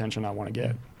whose attention I want to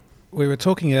get. We were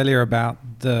talking earlier about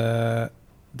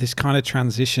this kind of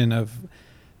transition of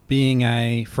being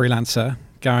a freelancer,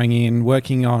 going in,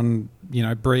 working on,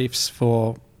 briefs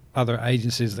for other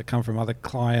agencies that come from other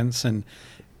clients, and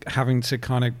having to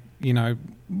kind of,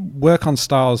 work on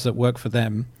styles that work for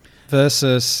them,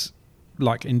 versus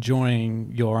like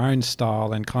enjoying your own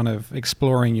style and kind of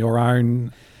exploring your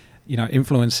own,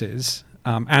 influences,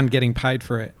 and getting paid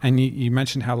for it. And you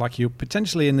mentioned how like you're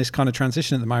potentially in this kind of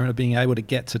transition at the moment of being able to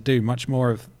get to do much more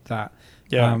of that.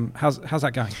 Yeah. How's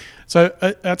that going? So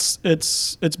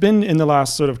it's been in the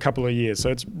last sort of couple of years. So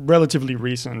it's relatively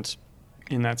recent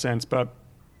in that sense. But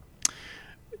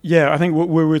I think what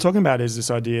we're talking about is this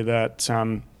idea that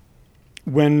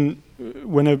when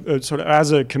a sort of,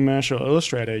 as a commercial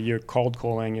illustrator, you're cold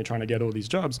calling, you're trying to get all these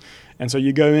jobs. And so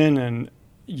you go in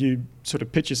you sort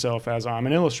of pitch yourself as, I'm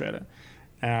an illustrator.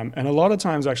 And a lot of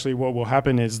times actually what will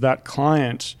happen is that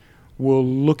client will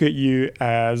look at you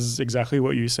as exactly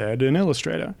what you said, an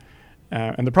illustrator.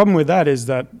 And the problem with that is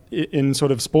that in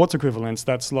sort of sports equivalents,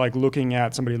 that's like looking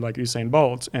at somebody like Usain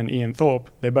Bolt and Ian Thorpe.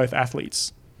 They're both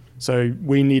athletes. So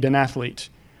we need an athlete.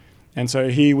 And so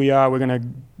here we are, we're going to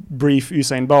brief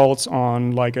Usain Bolt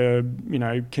on like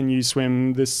can you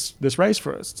swim this race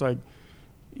for us? It's like,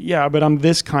 yeah, but I'm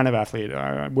this kind of athlete.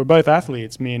 We're both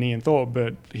athletes, me and Ian Thorpe,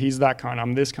 but he's that kind,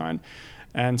 I'm this kind.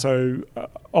 And so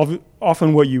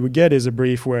often what you would get is a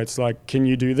brief where it's like, can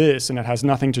you do this? And it has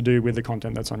nothing to do with the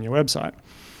content that's on your website.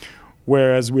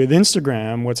 Whereas with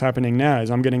Instagram, what's happening now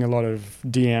is I'm getting a lot of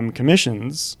DM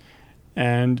commissions.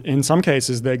 And in some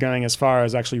cases, they're going as far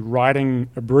as actually writing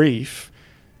a brief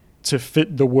to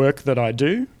fit the work that I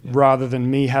do, rather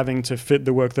than me having to fit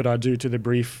the work that I do to the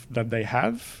brief that they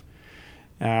have.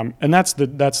 And that's the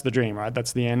dream, right?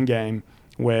 That's the end game,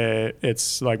 where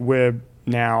it's like we're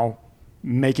going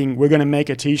to make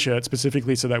a t-shirt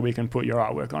specifically so that we can put your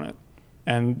artwork on it.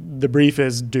 And the brief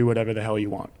is do whatever the hell you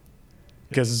want,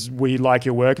 because we like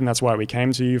your work and that's why we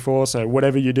came to you for. So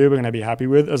whatever you do, we're going to be happy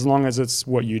with, as long as it's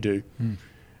what you do.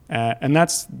 And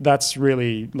that's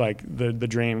really like the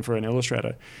dream for an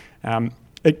illustrator.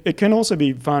 It can also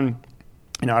be fun.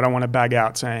 I don't want to bag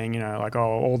out saying, like,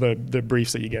 all the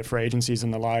briefs that you get for agencies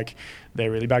and the like, they're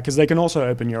really bad, because they can also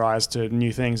open your eyes to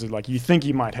new things. Like, you think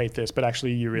you might hate this, but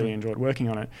actually you really enjoyed working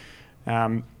on it.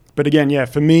 But again,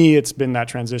 for me, it's been that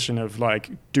transition of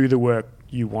like, do the work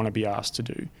you want to be asked to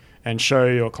do and show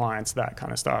your clients that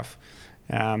kind of stuff.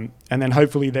 And then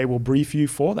hopefully they will brief you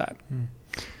for that.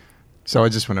 So I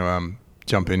just want to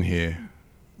jump in here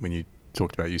when you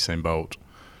talked about Usain Bolt,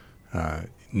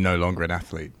 no longer an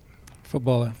athlete.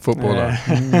 Footballer.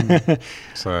 Yeah.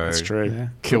 So that's true. Yeah.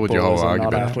 Killed your whole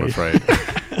argument, I'm afraid.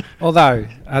 Although,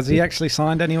 has he actually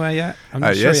signed anywhere yet? I'm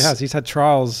not sure he has. He's had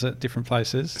trials at different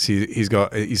places. So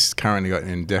he's currently got an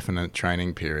indefinite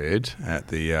training period at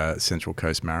the Central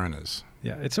Coast Mariners.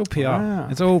 Yeah, it's all PR. Wow.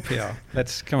 It's all PR.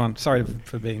 Come on. Sorry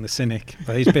for being the cynic,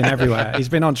 but he's been everywhere. He's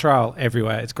been on trial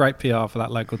everywhere. It's great PR for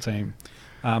that local team.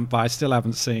 But I still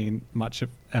haven't seen much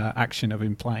action of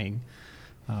him playing.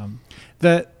 Can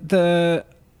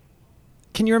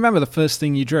you remember the first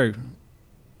thing you drew?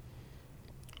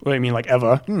 What do you mean, like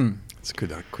ever? That's a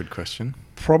good question.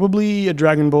 Probably a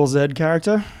Dragon Ball Z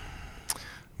character.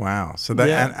 Wow. So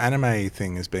that anime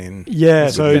thing has been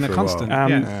so been a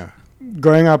constant.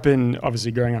 Growing up in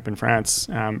France,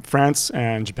 France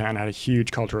and Japan had a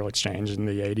huge cultural exchange in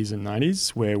the 80s and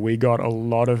 90s, where we got a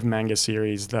lot of manga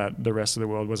series that the rest of the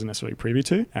world wasn't necessarily privy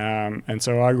to. And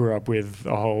so I grew up with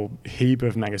a whole heap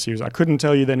of manga series. I couldn't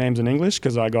tell you their names in English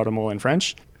because I got them all in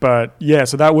French. But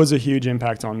so that was a huge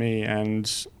impact on me.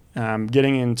 And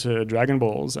getting into Dragon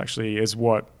Balls actually is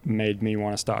what made me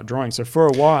want to start drawing. So for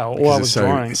a while, all I was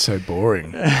drawing... It's so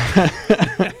boring.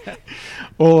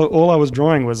 All I was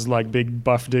drawing was like big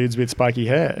buff dudes with spiky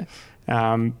hair.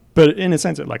 But in a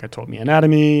sense, it taught me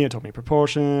anatomy, it taught me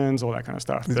proportions, all that kind of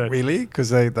stuff. Really? Because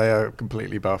they are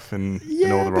completely buff in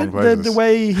all the wrong places. The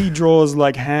way he draws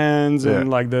like hands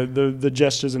and like the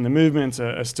gestures and the movements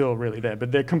are still really there.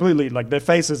 But they're completely, like, their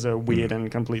faces are weird and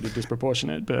completely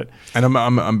disproportionate. And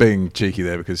I'm being cheeky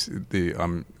there because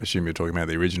I'm assuming you're talking about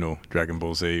the original Dragon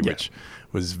Ball Z, which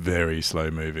was very slow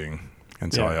moving.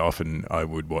 And so I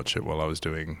would watch it while I was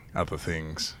doing other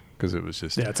things because it was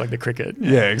just... Yeah, it's like the cricket.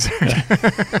 Yeah, exactly.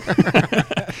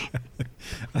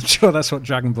 I'm sure that's what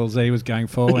Dragon Ball Z was going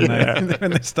for when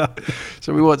they started.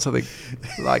 So we want something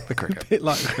like the cricket. A bit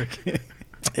like the cricket.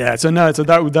 So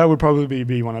that would probably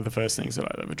be one of the first things that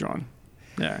I've ever drawn.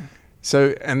 Yeah.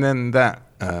 So, and then that,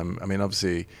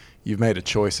 obviously you've made a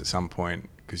choice at some point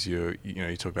because you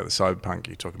talk about the cyberpunk,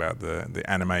 you talk about the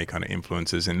anime kind of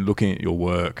influences, and looking at your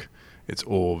work, it's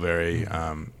all very,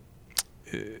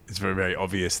 it's very, very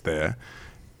obvious there.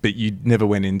 But you never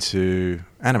went into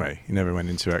anime. You never went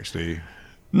into actually...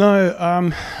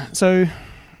 No. So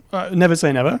never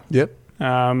say never. Yep.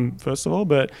 First of all,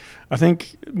 but I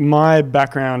think my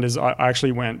background is I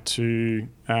actually went to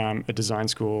a design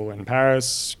school in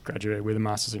Paris, graduated with a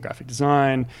master's in graphic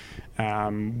design,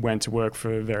 went to work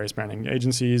for various branding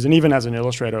agencies, and even as an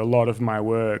illustrator, a lot of my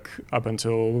work up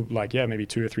until maybe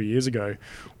 2 or 3 years ago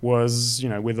was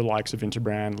with the likes of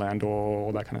Interbrand, Landor,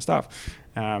 all that kind of stuff,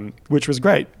 which was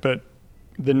great. But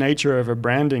the nature of a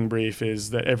branding brief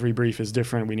is that every brief is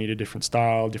different. We need a different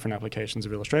style, different applications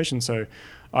of illustration. So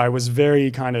I was very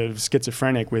kind of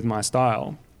schizophrenic with my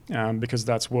style because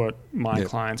that's what my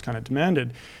clients kind of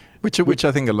demanded. Which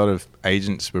I think a lot of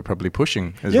agents were probably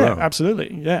pushing as well. Yeah,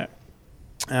 absolutely. Yeah.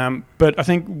 But I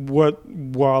think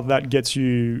while that gets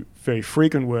you very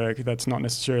frequent work, that's not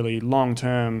necessarily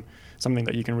long-term something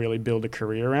that you can really build a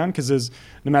career around, because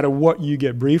no matter what you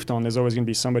get briefed on, there's always going to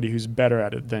be somebody who's better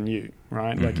at it than you,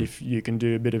 right? Like if you can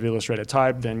do a bit of Illustrator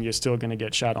type, then you're still going to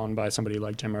get shat on by somebody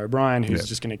like Gemma O'Brien, who's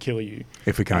just going to kill you.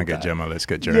 If we can't get Gemma, let's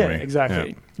get Jeremy. Yeah, exactly.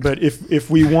 Yeah. But if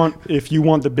you want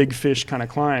the big fish kind of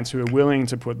clients who are willing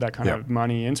to put that kind of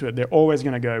money into it, they're always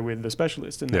going to go with the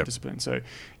specialist in that discipline. So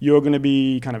you're going to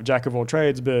be kind of jack of all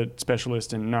trades, but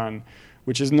specialist in none,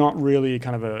 which is not really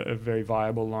kind of a very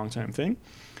viable long-term thing.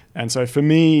 And so for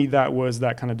me, that was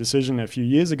that kind of decision a few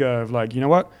years ago of like, you know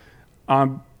what,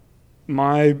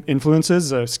 my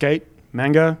influences are skate,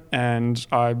 manga, and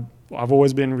I've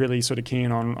always been really sort of keen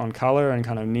on color and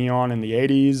kind of neon in the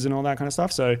 80s and all that kind of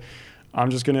stuff. So I'm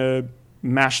just going to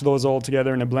mash those all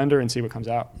together in a blender and see what comes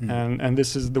out. And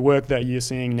this is the work that you're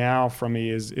seeing now from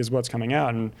me is what's coming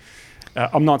out. And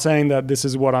I'm not saying that this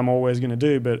is what I'm always going to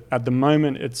do, but at the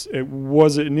moment, it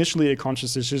was initially a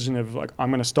conscious decision of like,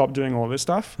 I'm going to stop doing all this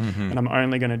stuff and I'm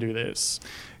only going to do this.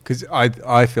 Because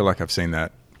I feel like I've seen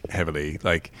that heavily.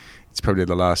 Like it's probably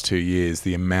the last 2 years,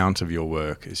 the amount of your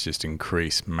work has just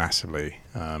increased massively.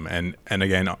 And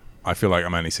again, I feel like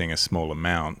I'm only seeing a small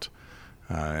amount,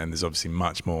 and there's obviously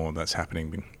much more that's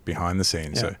happening behind the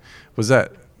scenes. Yeah. So was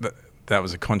that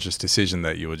was a conscious decision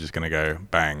that you were just going to go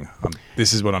bang,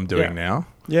 this is what I'm doing now?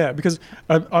 Yeah, because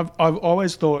I've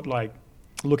always thought, like,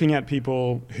 looking at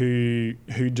people who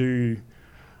do,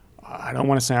 I don't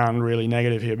want to sound really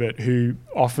negative here, but who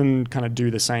often kind of do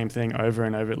the same thing over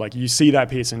and over. Like you see that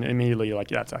piece and immediately you're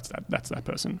like, yeah, that's that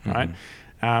person, right?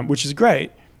 Which is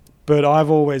great. But I've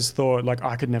always thought, like,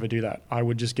 I could never do that. I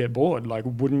would just get bored. Like,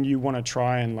 wouldn't you want to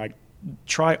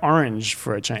try orange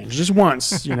for a change just once,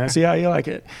 see how you like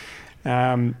it?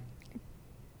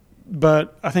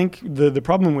 But I think the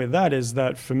problem with that is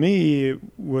that for me it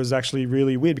was actually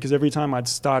really weird, because every time I'd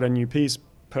start a new piece,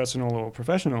 personal or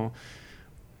professional,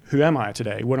 who am I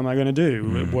today? What am I going to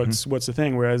do? What's the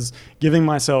thing? Whereas giving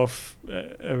myself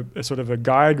a sort of a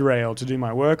guide rail to do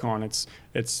my work on, it's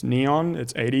neon,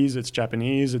 it's 80s, it's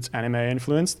Japanese, it's anime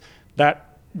influenced.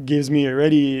 That gives me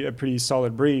already a pretty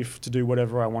solid brief to do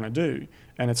whatever I want to do.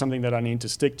 And it's something that I need to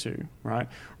stick to, right?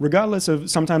 Regardless of,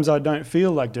 sometimes I don't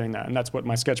feel like doing that, and that's what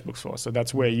my sketchbook's for. So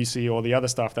that's where you see all the other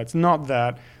stuff that's not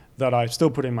that I still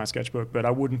put in my sketchbook, but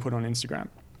I wouldn't put on Instagram,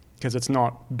 because it's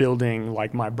not building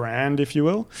like my brand, if you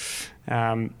will.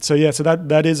 So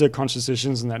that is a conscious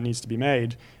decision, and that needs to be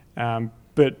made.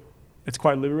 But it's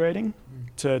quite liberating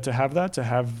to have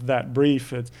that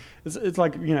brief. It's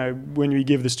like, when we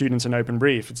give the students an open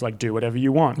brief, it's like, do whatever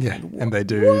you want. Yeah, and they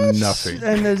do nothing.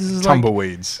 And there's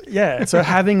tumbleweeds. Yeah, so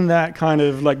having that kind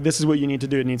of like, this is what you need to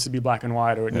do. It needs to be black and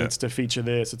white, or it needs to feature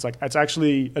this. It's like, it's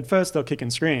actually, at first they'll kick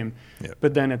and scream,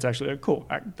 but then it's actually cool.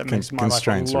 That makes my life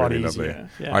a lot really easier.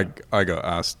 Yeah. I got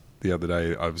asked the other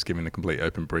day, I was given a complete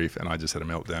open brief, and I just had a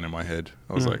meltdown in my head.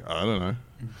 I was like, I don't know.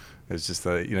 It's just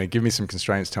give me some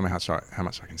constraints, tell me how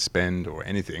much I can spend or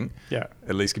anything. Yeah.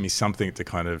 At least give me something to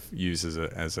kind of use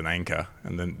as an anchor,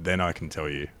 and then I can tell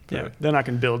you. But then I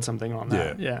can build something on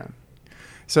that. Yeah.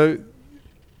 So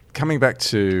coming back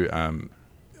to,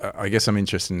 I guess I'm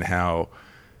interested in how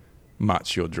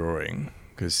much you're drawing,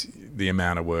 because the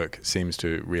amount of work seems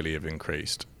to really have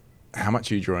increased. How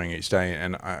much are you drawing each day?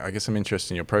 And I guess I'm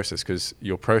interested in your process, because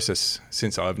your process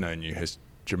since I've known you has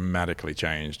dramatically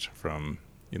changed from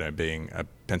being a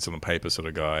pencil and paper sort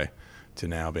of guy to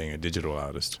now being a digital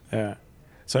artist. Yeah.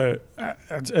 So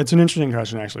it's an interesting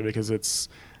question, actually, because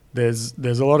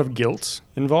there's a lot of guilt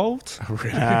involved. Oh,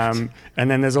 really? And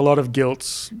then there's a lot of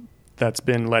guilt that's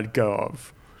been let go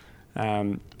of.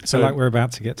 So like we're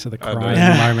about to get to the crying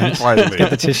moment. Let's get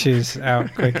the tissues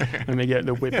out quick. Let me get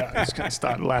the whip out. Just gonna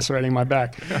start lacerating my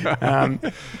back.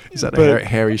 Is that a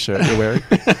hairy shirt you're wearing?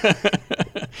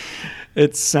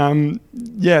 It's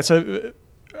So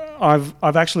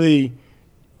I've actually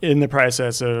in the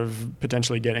process of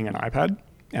potentially getting an iPad,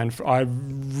 and I've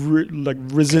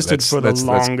resisted for the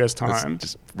longest time.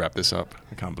 Let's just wrap this up.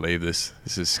 I can't believe this.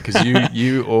 This is because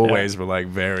you always were like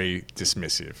very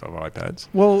dismissive of iPads.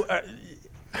 Well,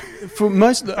 for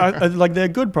most, like they're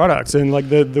good products, and like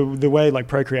the way like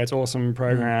Procreate's awesome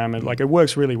program, and like it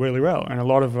works really, really well, and a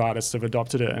lot of artists have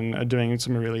adopted it and are doing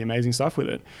some really amazing stuff with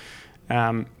it.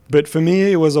 But for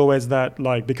me, it was always that,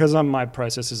 like, because my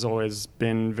process has always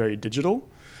been very digital,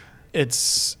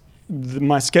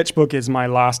 my sketchbook is my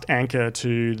last anchor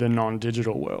to the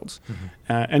non-digital world.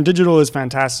 And digital is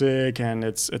fantastic, and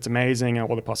it's amazing, and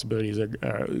all the possibilities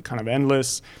are kind of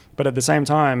endless. But at the same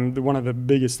time, one of the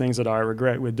biggest things that I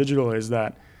regret with digital is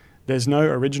that there's no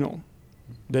original.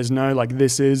 There's no like,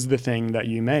 this is the thing that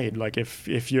you made. Like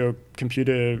if your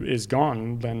computer is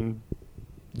gone, then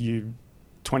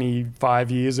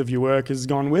 25 years of your work is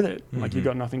gone with it. Like you've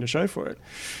got nothing to show for it.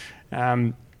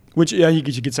 Which you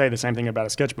could say the same thing about a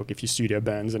sketchbook if your studio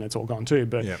burns and it's all gone too.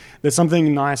 But there's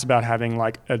something nice about having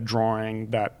like a drawing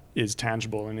that is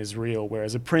tangible and is real,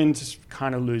 whereas a print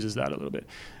kind of loses that a little bit.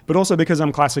 But also because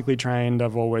I'm classically trained,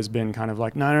 I've always been kind of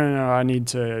like, no, I need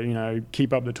to,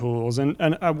 keep up the tools. And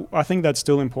I think that's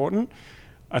still important.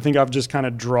 I think I've just kind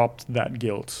of dropped that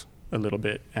guilt a little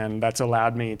bit. And that's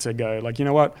allowed me to go like, you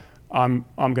know what, I'm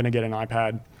going to get an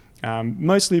iPad.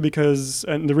 Mostly because,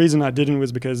 and the reason I didn't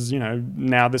was because,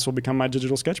 now this will become my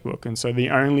digital sketchbook. And so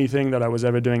the only thing that I was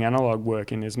ever doing analog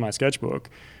work in is my sketchbook.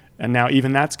 And now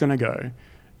even that's going to go.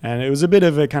 And it was a bit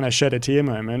of a kind of shed a tear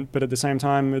moment, but at the same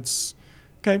time, it's,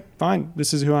 okay, fine.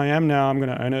 This is who I am now. I'm going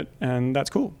to own it. And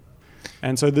that's cool.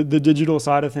 And so the digital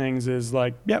side of things is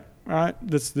like, yep, all right,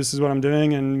 this is what I'm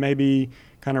doing. And maybe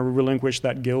kind of relinquish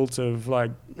that guilt of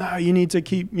like, no, you need to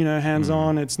keep, hands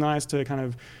on. It's nice to kind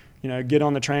of, get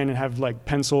on the train and have like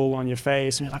pencil on your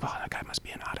face and you're like, oh, that guy must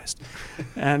be an artist.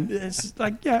 And it's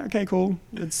like, yeah, okay, cool.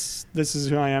 This is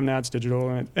who I am now. It's digital.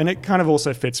 And it kind of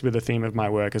also fits with the theme of my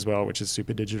work as well, which is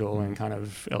super digital and kind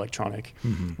of electronic,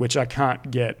 which I can't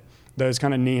get. Those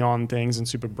kind of neon things and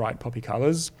super bright poppy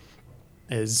colors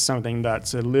is something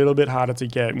that's a little bit harder to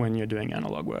get when you're doing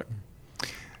analog work.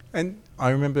 And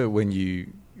I remember when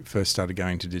you first started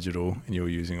going to digital and you were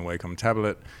using a Wacom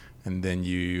tablet, and then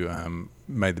you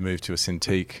made the move to a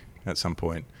Cintiq at some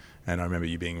point. And I remember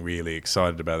you being really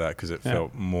excited about that because it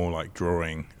felt more like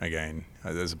drawing again,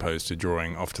 as opposed to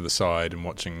drawing off to the side and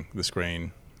watching the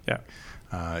screen.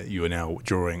 Yeah. You are now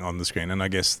drawing on the screen. And I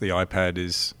guess the iPad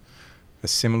is a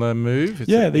similar move? The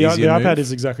iPad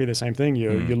is exactly the same thing.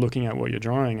 You're looking at what you're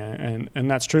drawing.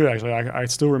 And that's true, actually. I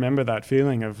still remember that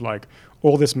feeling of like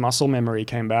all this muscle memory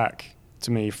came back to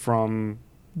me from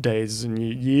days and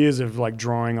years of like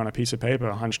drawing on a piece of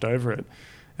paper hunched over it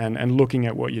and looking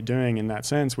at what you're doing in that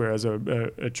sense, whereas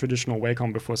a traditional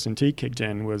Wacom before Cintiq kicked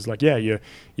in was like, your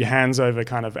hands over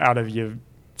kind of out of your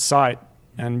sight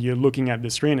and you're looking at the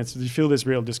screen. You feel this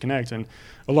real disconnect. And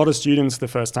a lot of students, the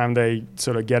first time they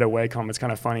sort of get a Wacom, it's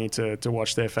kind of funny to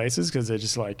watch their faces because they're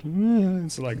just like,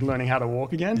 it's like learning how to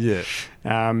walk again.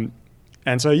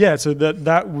 And so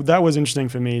that was interesting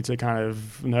for me to kind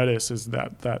of notice, is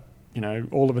that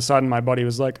all of a sudden my body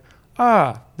was like,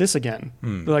 this again.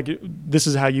 Like, this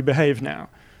is how you behave now.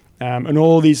 And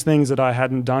all these things that I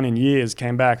hadn't done in years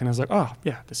came back, and I was like, oh,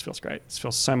 yeah, this feels great. This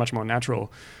feels so much more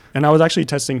natural. And I was actually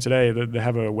testing today that they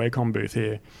have a Wacom booth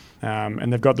here,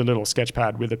 and they've got the little sketch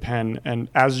pad with a pen. And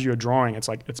as you're drawing, it's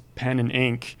like it's pen and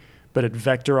ink, but it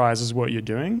vectorizes what you're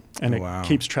doing, and it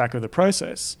keeps track of the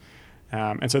process.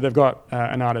 And so they've got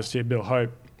an artist here, Bill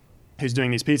Hope, who's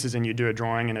doing these pieces, and you do a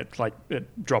drawing and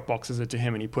it drop boxes it to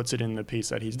him and he puts it in the piece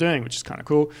that he's doing, which is kind of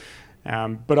cool.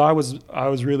 But I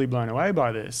was really blown away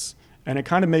by this, and it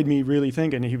kind of made me really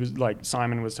think. And he was like,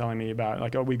 Simon was telling me about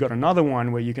like, we got another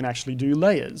one where you can actually do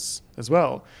layers as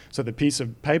well. So the piece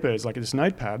of paper is like this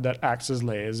notepad that acts as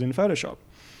layers in Photoshop.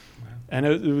 And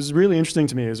it was really interesting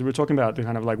to me as we were talking about the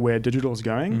kind of like where digital is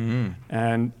going.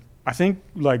 And I think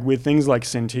like with things like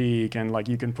Cintiq and like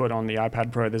you can put on the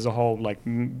iPad Pro, there's a whole like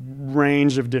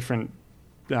range of different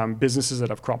businesses that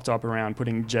have cropped up around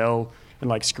putting gel and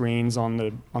like screens on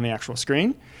the actual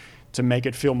screen to make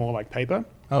it feel more like paper.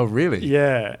 Oh, really?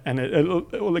 Yeah. And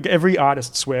like every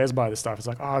artist swears by this stuff. It's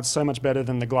like, it's so much better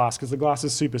than the glass, because the glass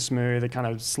is super smooth. It kind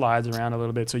of slides around a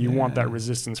little bit. So you want that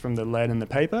resistance from the lead and the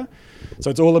paper. So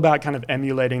it's all about kind of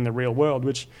emulating the real world,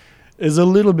 which is a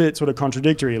little bit sort of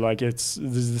contradictory. Like there's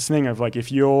this thing of like,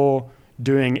 if you're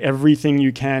doing everything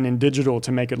you can in digital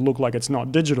to make it look like it's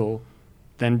not digital,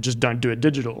 then just don't do it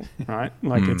digital, right?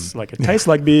 Like it's like, it tastes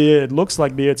like beer, it looks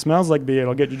like beer, it smells like beer,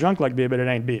 it'll get you drunk like beer, but it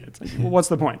ain't beer. It's like, well, what's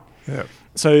the point? Yeah.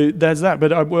 So there's that.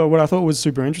 But what I thought was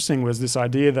super interesting was this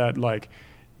idea that like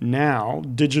now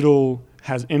digital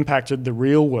has impacted the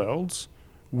real world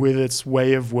with its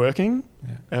way of working,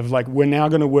 of like, we're now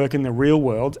going to work in the real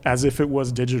world as if it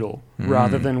was digital,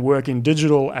 rather than work in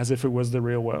digital as if it was the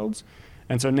real world.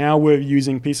 And so now we're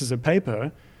using pieces of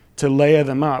paper to layer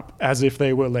them up as if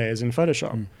they were layers in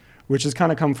Photoshop, which has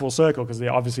kind of come full circle, because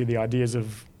obviously the ideas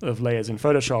of layers in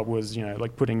Photoshop was,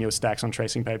 like putting your stacks on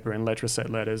tracing paper and letter set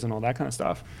letters and all that kind of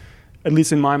stuff. At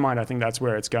least in my mind, I think that's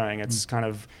where it's going. It's kind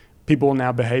of, people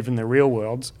now behave in the real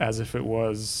world as if it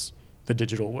was the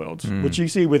digital world, which you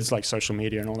see with like social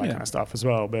media and all that kind of stuff as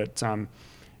well. But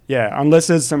unless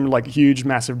there's some like huge,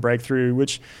 massive breakthrough,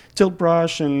 which Tilt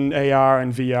Brush and AR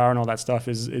and VR and all that stuff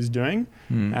is doing.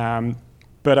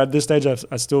 But at this stage,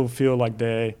 I still feel like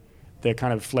they're they're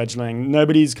kind of fledgling.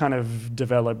 Nobody's kind of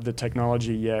developed the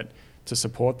technology yet to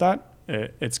support that.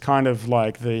 It's kind of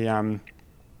like the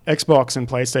Xbox and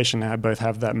PlayStation both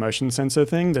have that motion sensor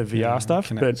thing, the VR stuff.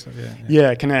 Kinect,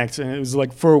 but Kinect, and it was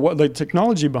like for what the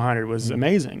technology behind it was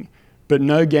amazing, but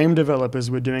no game developers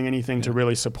were doing anything to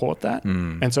really support that,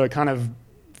 and so it kind of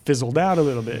fizzled out a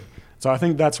little bit. So I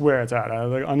think that's where it's at.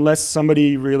 Unless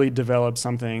somebody really develops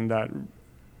something that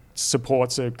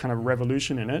supports a kind of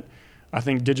revolution in it, I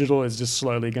think digital is just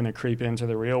slowly going to creep into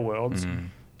the real world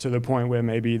to the point where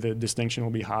maybe the distinction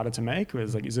will be harder to make. Where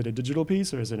it's like, is it a digital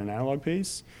piece or is it an analog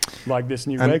piece? Like this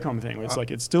new Wacom thing, where it's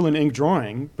like it's still an ink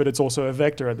drawing, but it's also a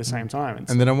vector at the same time.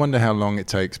 And then I wonder how long it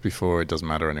takes before it doesn't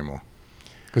matter anymore.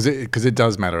 Because it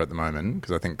does matter at the moment,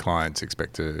 because I think clients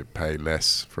expect to pay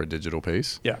less for a digital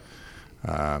piece. Yeah.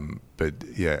 But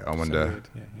yeah, I wonder.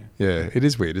 So yeah, it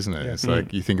is weird, isn't it? Yeah. It's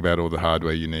like you think about all the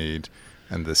hardware you need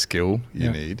and the skill you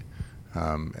need,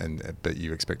 but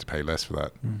you expect to pay less for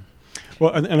that.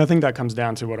 Well, and I think that comes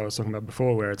down to what I was talking about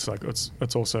before, where it's like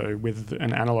it's also with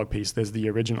an analog piece, there's the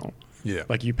original. Yeah.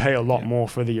 Like you pay a lot more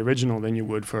for the original than you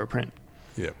would for a print.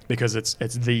 Yeah. Because it's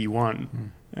the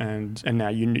one, and now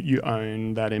you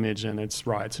own that image and its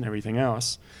rights and everything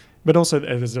else. But also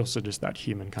there's also just that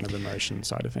human kind of emotion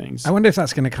side of things. I wonder if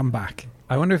that's going to come back.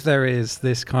 I wonder if there is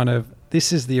this kind of,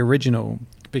 this is the original,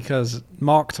 because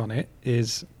marked on it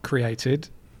is created,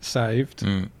 saved,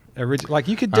 like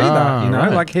you could do that, you know,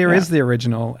 right. like here is the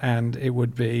original, and it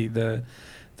would be the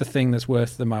thing that's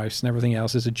worth the most, and everything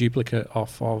else is a duplicate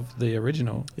off of the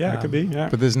original. Yeah, it could be. Yeah,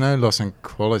 but there's no loss in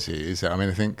quality, is there? I mean,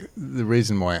 I think the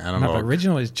reason why analog. No, but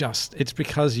original is just, it's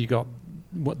because you got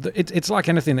it's like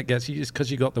anything that gets you, it's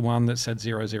because you got the one that said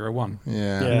 001.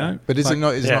 Yeah, you know? But is like, it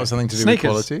not? Is it not something to do Sneakers.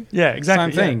 with quality? Yeah,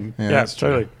 exactly. Same thing. Yeah,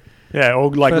 totally. Yeah,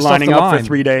 or like First lining off the up for line.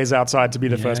 3 days outside to be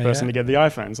the first person to get the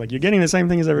iPhones. Like you're getting the same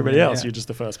thing as everybody else. You're just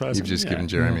the first person. You've just given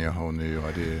Jeremy a whole new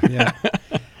idea.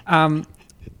 Yeah.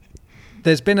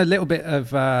 There's been a little bit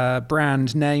of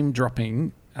brand name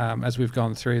dropping as we've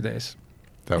gone through this.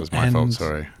 That was my fault.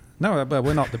 Sorry. No, but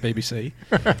we're not the BBC.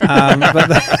 But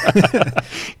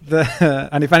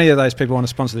and if any of those people want to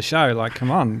sponsor the show, like, come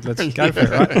on, let's go for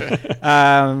it,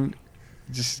 right?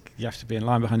 Just you have to be in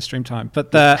line behind stream time.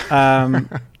 But but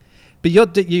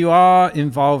you are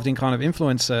involved in kind of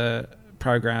influencer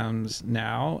programs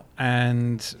now,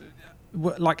 and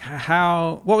what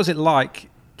was it like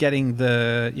getting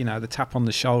the tap on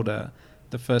the shoulder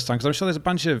the first time? Because I'm sure there's a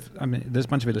bunch of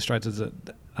illustrators that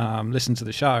listen to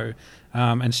the show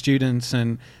and students,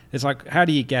 and it's like, how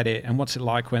do you get it, and what's it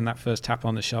like when that first tap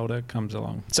on the shoulder comes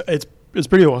along? So it's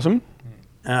pretty awesome.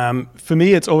 For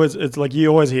me, it's like you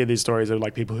always hear these stories of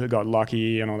like people who got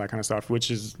lucky and all that kind of stuff, which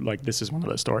is like, this is one of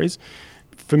those stories.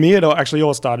 For me, it actually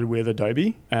all started with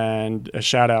Adobe, and a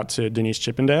shout out to Denise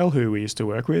Chippendale, who we used to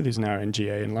work with, who's now in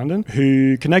GA in London,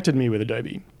 who connected me with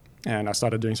Adobe. And I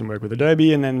started doing some work with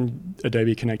Adobe, and then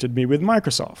Adobe connected me with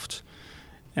Microsoft.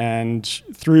 And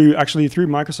through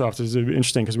Microsoft is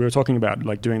interesting, because we were talking about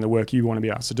like doing the work you want to be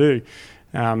asked to do.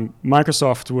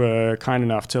 Microsoft were kind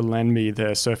enough to lend me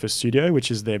their Surface Studio,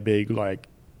 which is their big like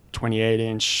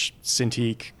 28-inch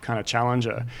Cintiq kind of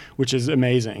challenger, which is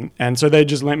amazing. And so they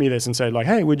just lent me this and said like,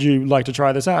 hey, would you like to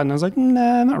try this out? And I was like,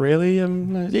 nah, not really.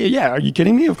 Yeah, are you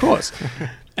kidding me? Of course.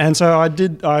 And so I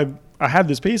did. I had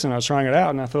this piece and I was trying it out,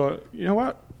 and I thought, you know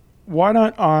what? Why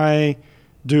don't I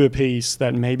do a piece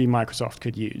that maybe Microsoft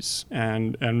could use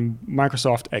and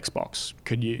Microsoft Xbox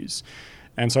could use?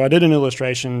 And so I did an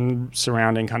illustration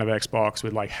surrounding kind of Xbox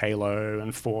with like Halo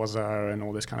and Forza and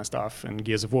all this kind of stuff and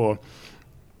Gears of War.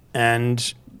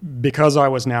 And because I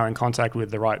was now in contact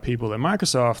with the right people at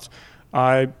Microsoft,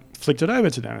 I flicked it over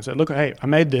to them and said, look, hey, I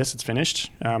made this, it's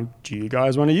finished. Do you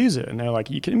guys want to use it? And they're like,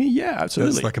 are you kidding me? Yeah,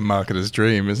 absolutely. It's like a marketer's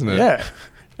dream, isn't it? Yeah.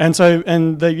 And so,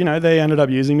 and they, they ended up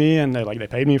using me, and they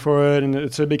paid me for it.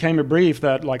 And so it became a brief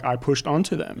that like I pushed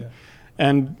onto them. Yeah.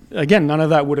 And again, none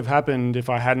of that would have happened if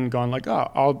I hadn't gone like,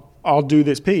 oh, I'll do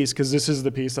this piece because this is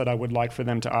the piece that I would like for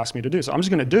them to ask me to do. So I'm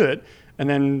just going to do it and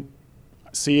then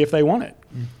see if they want it.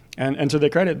 And to their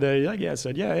credit, they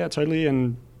said, yeah, totally.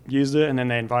 And used it, and then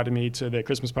they invited me to their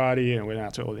Christmas party and went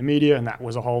out to all the media, and that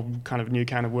was a whole kind of new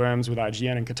can of worms with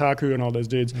IGN and Kotaku and all those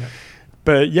dudes. Yeah.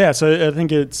 But yeah, so I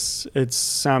think it's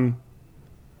there's a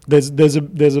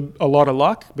lot of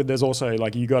luck, but there's also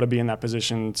like you got to be in that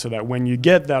position so that when you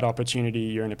get that opportunity,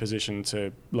 you're in a position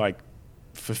to like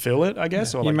fulfill it, I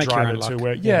guess, or like drive it to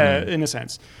where in a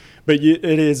sense. But it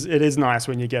is nice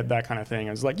when you get that kind of thing.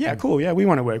 And it's like, yeah, cool, yeah, we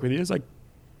want to work with you. It's like,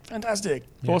 fantastic,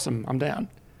 awesome, I'm down.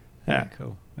 Yeah,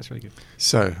 cool. That's really good.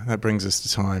 So that brings us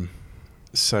to time.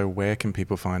 So where can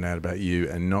people find out about you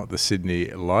and not the Sydney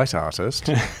light artist?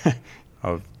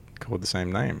 I've called the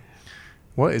same name.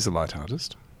 What is a light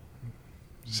artist?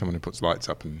 Someone who puts lights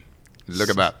up and look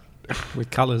at that.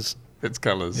 With colours. It's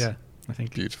colours. Yeah, I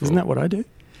think. Beautiful. Isn't that what I do?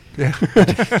 Yeah.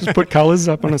 Just put colours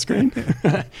up on a screen.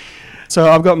 So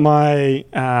I've got my,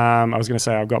 I was going to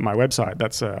say I've got my website.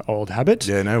 That's an old habit.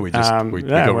 Yeah, no, we got we're rid of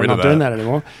that. We're not doing that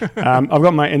anymore. I've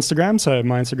got my Instagram. So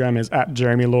my Instagram is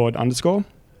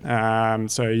 @JeremyLord_.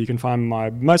 So you can find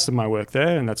most of my work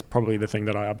there, and that's probably the thing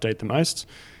that I update the most.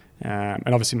 And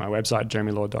obviously my website,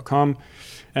 jeremylord.com,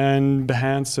 and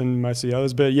Behance and most of the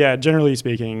others. But yeah, generally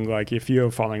speaking, like if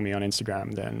you're following me on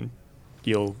Instagram, then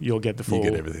you'll get the full.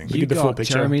 You get everything. You get the full got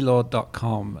picture.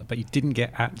 jeremylord.com, but you didn't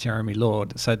get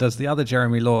 @JeremyLord. So does the other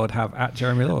Jeremy Lord have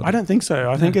 @JeremyLord? I don't think so.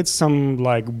 I think it's some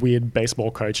like weird baseball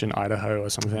coach in Idaho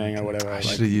or something or whatever. I Like,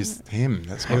 should have used him.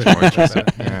 That's He much would more interesting.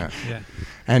 Yeah. Yeah.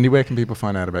 Andy, where can people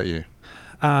find out about you?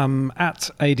 At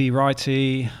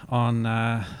 @ADWrighty on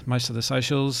most of the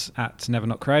socials,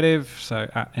 @NeverNotCreative, so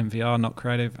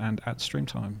 @MVR_Not_Creative, and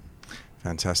 @StreamTime.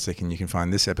 Fantastic. And you can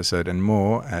find this episode and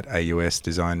more at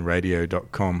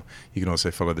ausdesignradio.com. You can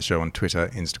also follow the show on Twitter,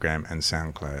 Instagram, and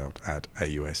SoundCloud at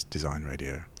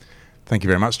ausdesignradio. Thank you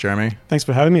very much, Jeremy. Thanks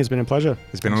for having me. It's been a pleasure.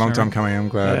 It's been a Thanks, long time Jeremy.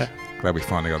 coming. I'm glad we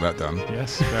finally got that done.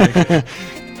 Yes, very good.